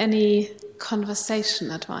 Do you have any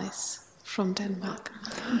conversation advice from Denmark?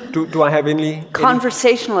 Do I have any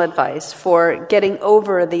conversational advice for getting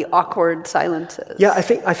over the awkward silences? Yeah,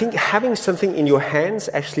 I think having something in your hands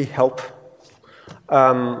actually help.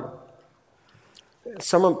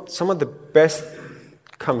 Some of the best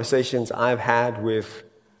conversations I've had with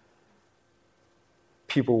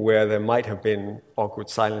people where there might have been awkward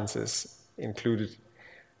silences included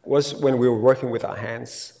was when we were working with our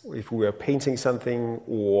hands. If we were painting something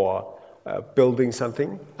or building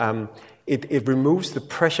something, it removes the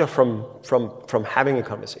pressure from having a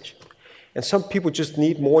conversation. And some people just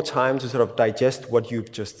need more time to sort of digest what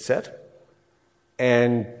you've just said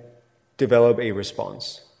and develop a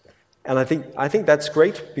response. And I think that's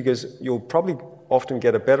great because you'll probably often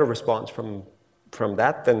get a better response from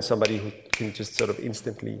that than somebody who can just sort of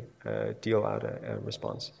instantly deal out a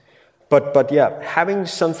response. But yeah, having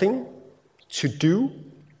something to do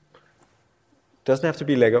doesn't have to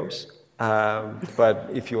be Legos. But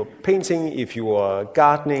if you're painting, if you are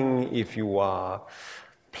gardening, if you are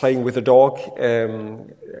playing with a dog,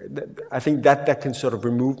 I think that can sort of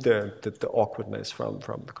remove the awkwardness from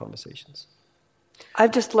the conversations.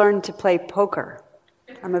 I've just learned to play poker.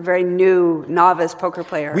 I'm a very new novice poker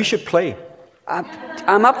player. We should play.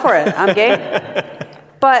 I'm up for it. I'm game.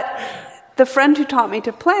 But the friend who taught me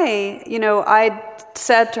to play, I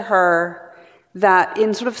said to her that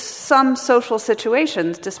in sort of some social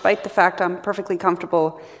situations, despite the fact I'm perfectly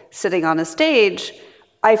comfortable sitting on a stage,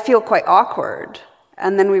 I feel quite awkward.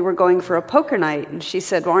 And then we were going for a poker night, and she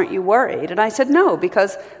said, well, aren't you worried? And I said, no,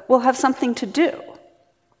 because we'll have something to do.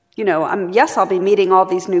 Yes, I'll be meeting all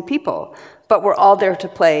these new people, but we're all there to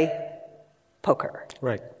play poker.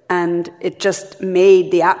 Right. And it just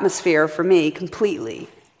made the atmosphere for me completely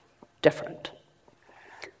different.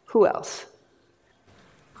 Who else?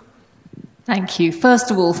 Thank you.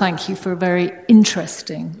 First of all, thank you for a very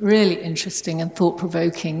interesting, really interesting and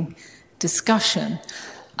thought-provoking discussion.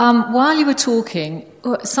 While you were talking,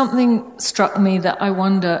 something struck me that I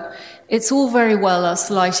wonder, it's all very well us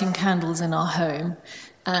lighting candles in our home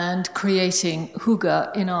and creating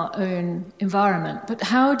hygge in our own environment, but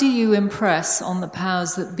how do you impress on the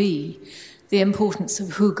powers that be the importance of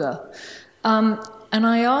hygge? And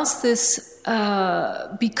I ask this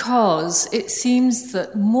because it seems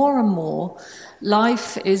that more and more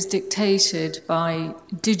life is dictated by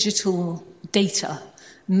digital data,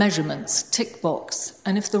 measurements, tick box,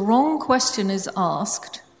 and if the wrong question is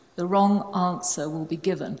asked, the wrong answer will be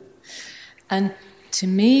given. And to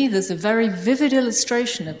me, there's a very vivid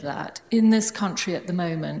illustration of that in this country at the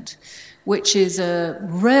moment, which is a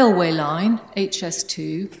railway line,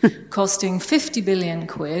 HS2, costing 50 billion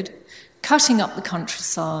quid, cutting up the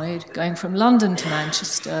countryside, going from London to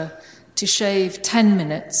Manchester to shave 10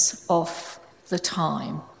 minutes off the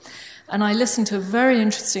time. And I listened to a very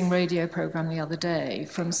interesting radio program the other day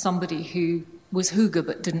from somebody who was hygge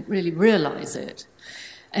but didn't really realize it.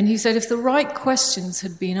 And he said if the right questions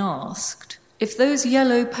had been asked, if those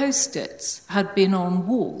yellow post-its had been on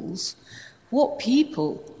walls, what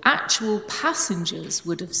people, actual passengers,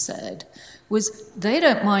 would have said was they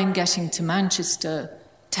don't mind getting to Manchester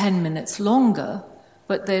 10 minutes longer,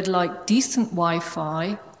 but they'd like decent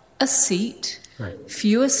Wi-Fi, a seat, right,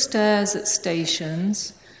 fewer stairs at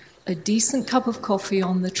stations, a decent cup of coffee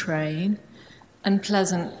on the train, and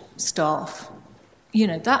pleasant staff.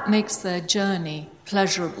 That makes their journey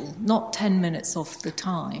pleasurable, not 10 minutes off the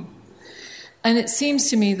time. And it seems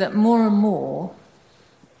to me that more and more,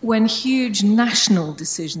 when huge national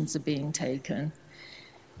decisions are being taken,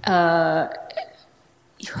 hygge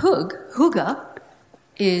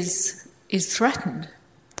is threatened.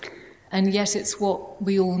 And yet it's what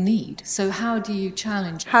we all need. So how do you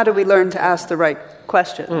challenge it? How do we learn to ask the right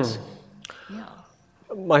questions? Yeah.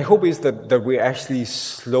 My hope is that we're actually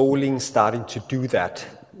slowly starting to do that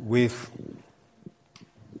with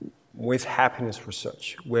happiness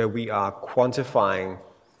research, where we are quantifying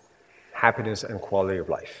happiness and quality of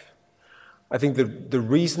life. I think the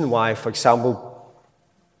reason why, for example,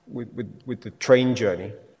 with the train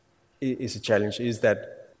journey is a challenge is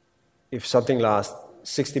that if something lasts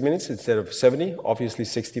 60 minutes instead of 70, obviously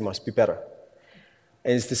 60 must be better.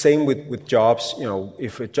 And it's the same with jobs.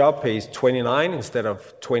 If a job pays 29 instead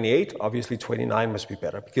of 28, obviously 29 must be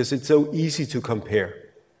better because it's so easy to compare.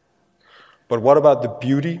 But what about the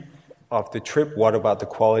beauty of the trip? What about the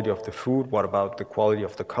quality of the food? What about the quality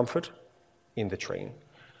of the comfort in the train?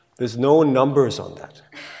 There's no numbers on that.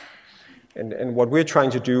 And what we're trying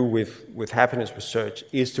to do with happiness research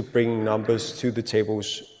is to bring numbers to the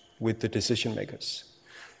tables with the decision makers.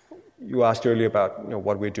 You asked earlier about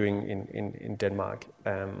what we're doing in Denmark.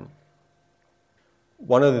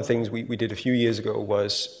 One of the things we did a few years ago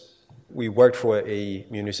was we worked for a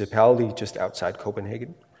municipality just outside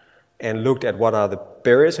Copenhagen and looked at what are the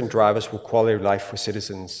barriers and drivers for quality of life for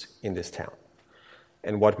citizens in this town.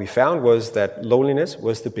 And what we found was that loneliness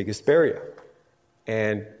was the biggest barrier.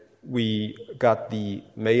 And we got the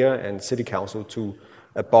mayor and city council to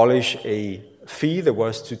abolish a fee that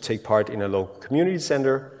was to take part in a local community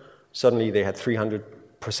center. Suddenly they had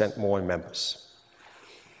 300% more members.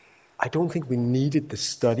 I don't think we needed the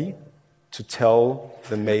study to tell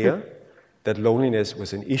the mayor that loneliness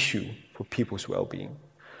was an issue for people's well-being.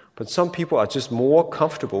 But some people are just more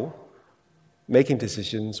comfortable making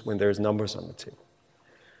decisions when there's numbers on the table.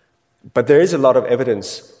 But there is a lot of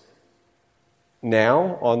evidence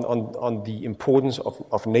now on the importance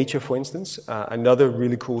of nature, for instance. Another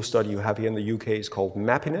really cool study you have here in the UK is called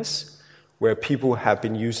Mappiness, where people have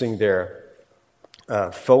been using their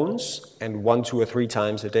phones and 1, 2, or 3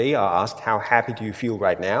 times a day are asked, how happy do you feel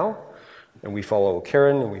right now? And we follow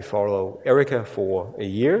Karen and we follow Erica for a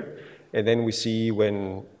year. And then we see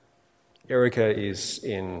when Erica is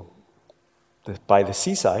by the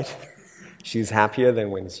seaside, she's happier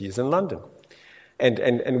than when she's in London.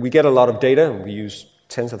 And we get a lot of data, and we use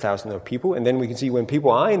tens of thousands of people, and then we can see when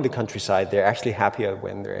people are in the countryside, they're actually happier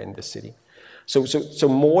when they're in the city. So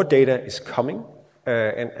more data is coming,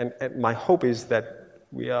 and my hope is that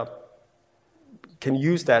we can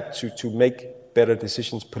use that to make better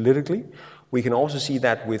decisions politically. We can also see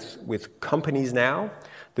that with companies now.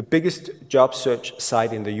 The biggest job search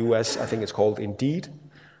site in the US, I think it's called Indeed,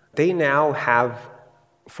 they now have,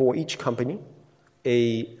 for each company,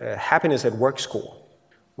 a happiness at work score,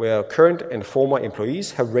 where current and former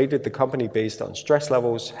employees have rated the company based on stress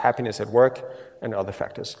levels, happiness at work, and other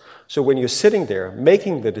factors. So when you're sitting there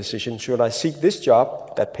making the decision, should I seek this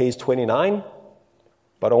job that pays 29,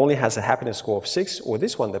 but only has a happiness score of 6, or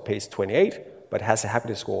this one that pays 28, but has a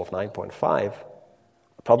happiness score of 9.5, I'll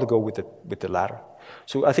probably go with the latter.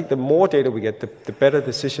 So I think the more data we get, the better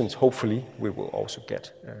decisions, hopefully, we will also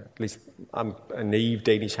get. At least I'm a naive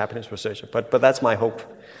Danish happiness researcher, but that's my hope.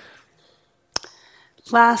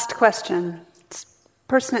 Last question.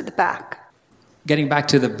 Person at the back. Getting back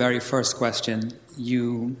to the very first question,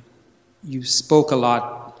 you spoke a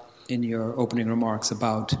lot in your opening remarks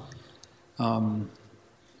about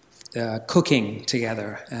cooking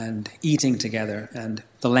together and eating together and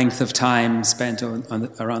the length of time spent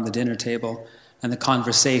around the dinner table and the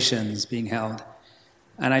conversations being held.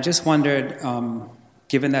 And I just wondered,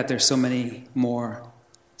 given that there's so many more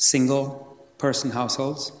single-person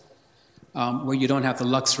households, where you don't have the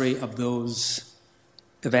luxury of those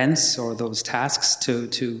events or those tasks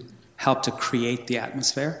to help to create the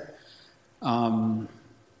atmosphere.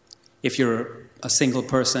 If you're a single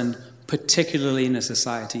person, particularly in a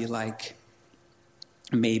society like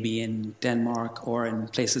maybe in Denmark or in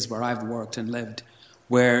places where I've worked and lived,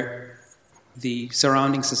 where the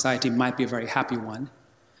surrounding society might be a very happy one,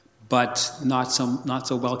 but not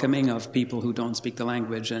so welcoming of people who don't speak the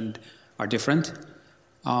language and are different.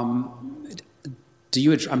 I'm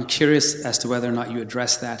curious as to whether or not you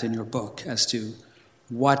address that in your book, as to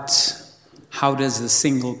how does the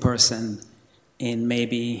single person in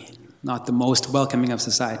maybe not the most welcoming of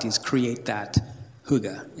societies create that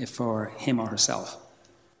hygge for him or herself?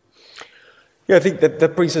 Yeah, I think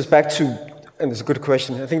that brings us back to, and it's a good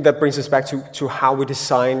question, I think that brings us back to how we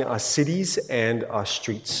design our cities and our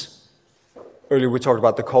streets. Earlier we talked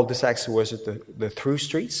about the cul-de-sacs versus the through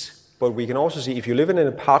streets. But we can also see if you live in an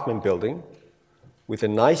apartment building with a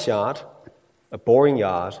nice yard, a boring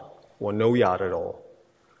yard, or no yard at all.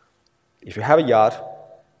 If you have a yard,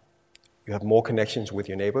 you have more connections with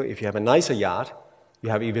your neighbor. If you have a nicer yard, you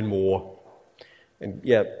have even more. And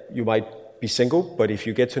yeah, you might be single, but if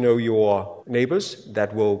you get to know your neighbors,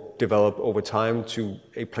 that will develop over time to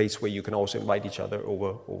a place where you can also invite each other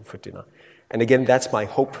over for dinner. And again, that's my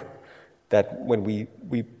hope, that when we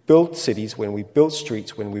build cities, when we build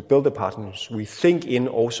streets, when we build apartments, we think in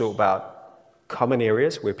also about common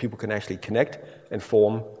areas where people can actually connect and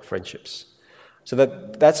form friendships. So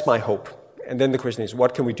that's my hope. And then the question is,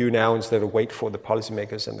 what can we do now instead of wait for the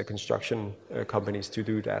policymakers and the construction companies to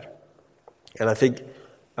do that? And I think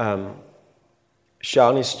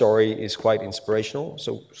Shani's story is quite inspirational.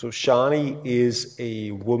 So Shani is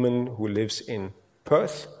a woman who lives in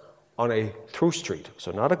Perth, on a through street,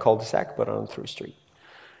 so not a cul-de-sac, but on a through street.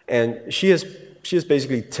 And she has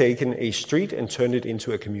basically taken a street and turned it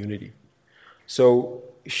into a community. So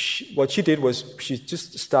what she did was she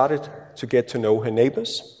just started to get to know her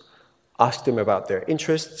neighbors, ask them about their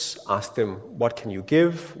interests, ask them, what can you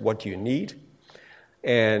give, what do you need?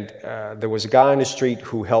 And there was a guy on the street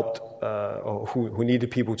who helped, who needed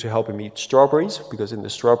people to help him eat strawberries, because in the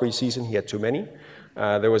strawberry season he had too many.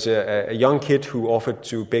 There was a young kid who offered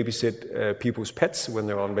to babysit people's pets when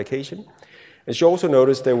they were on vacation. And she also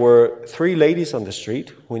noticed there were 3 ladies on the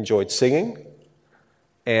street who enjoyed singing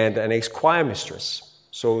and an ex-choir mistress.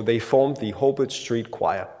 So they formed the Holbert Street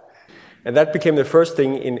Choir. And that became the first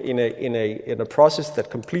thing in a process that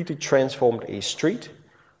completely transformed a street.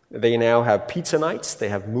 They now have pizza nights, they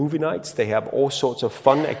have movie nights, they have all sorts of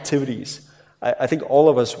fun activities. I think all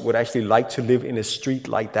of us would actually like to live in a street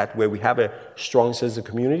like that, where we have a strong sense of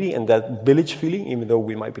community and that village feeling, even though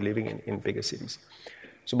we might be living in bigger cities.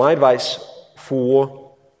 So my advice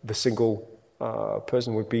for the single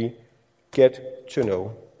person would be, get to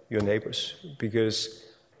know your neighbors, because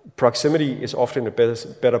proximity is often a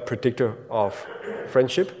better predictor of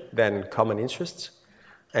friendship than common interests.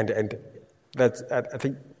 And that's, I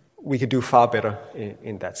think we could do far better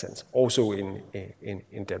in that sense, also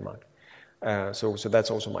in Denmark. So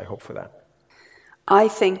that's also my hope for that. I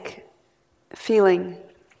think feeling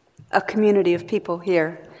a community of people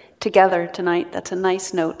here together tonight. That's a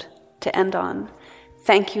nice note to end on.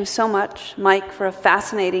 Thank you so much, Mike, for a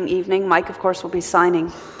fascinating evening. Mike, of course, will be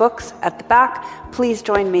signing books at the back. Please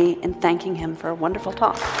join me in thanking him for a wonderful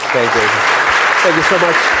talk. Thank you. Thank you so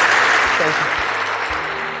much. Thank you.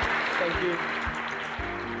 Thank you.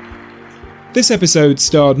 This episode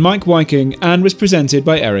starred Mike Viking and was presented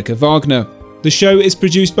by Erica Wagner. The show is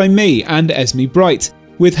produced by me and Esme Bright,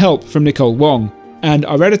 with help from Nicole Wong, and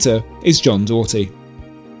our editor is John Doughty.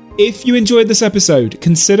 If you enjoyed this episode,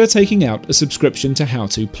 consider taking out a subscription to How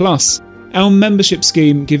To Plus, our membership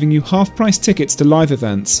scheme giving you half-price tickets to live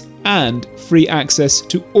events and free access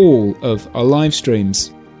to all of our live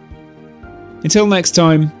streams. Until next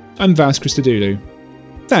time, I'm Vas Christodoulou.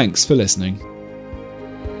 Thanks for listening.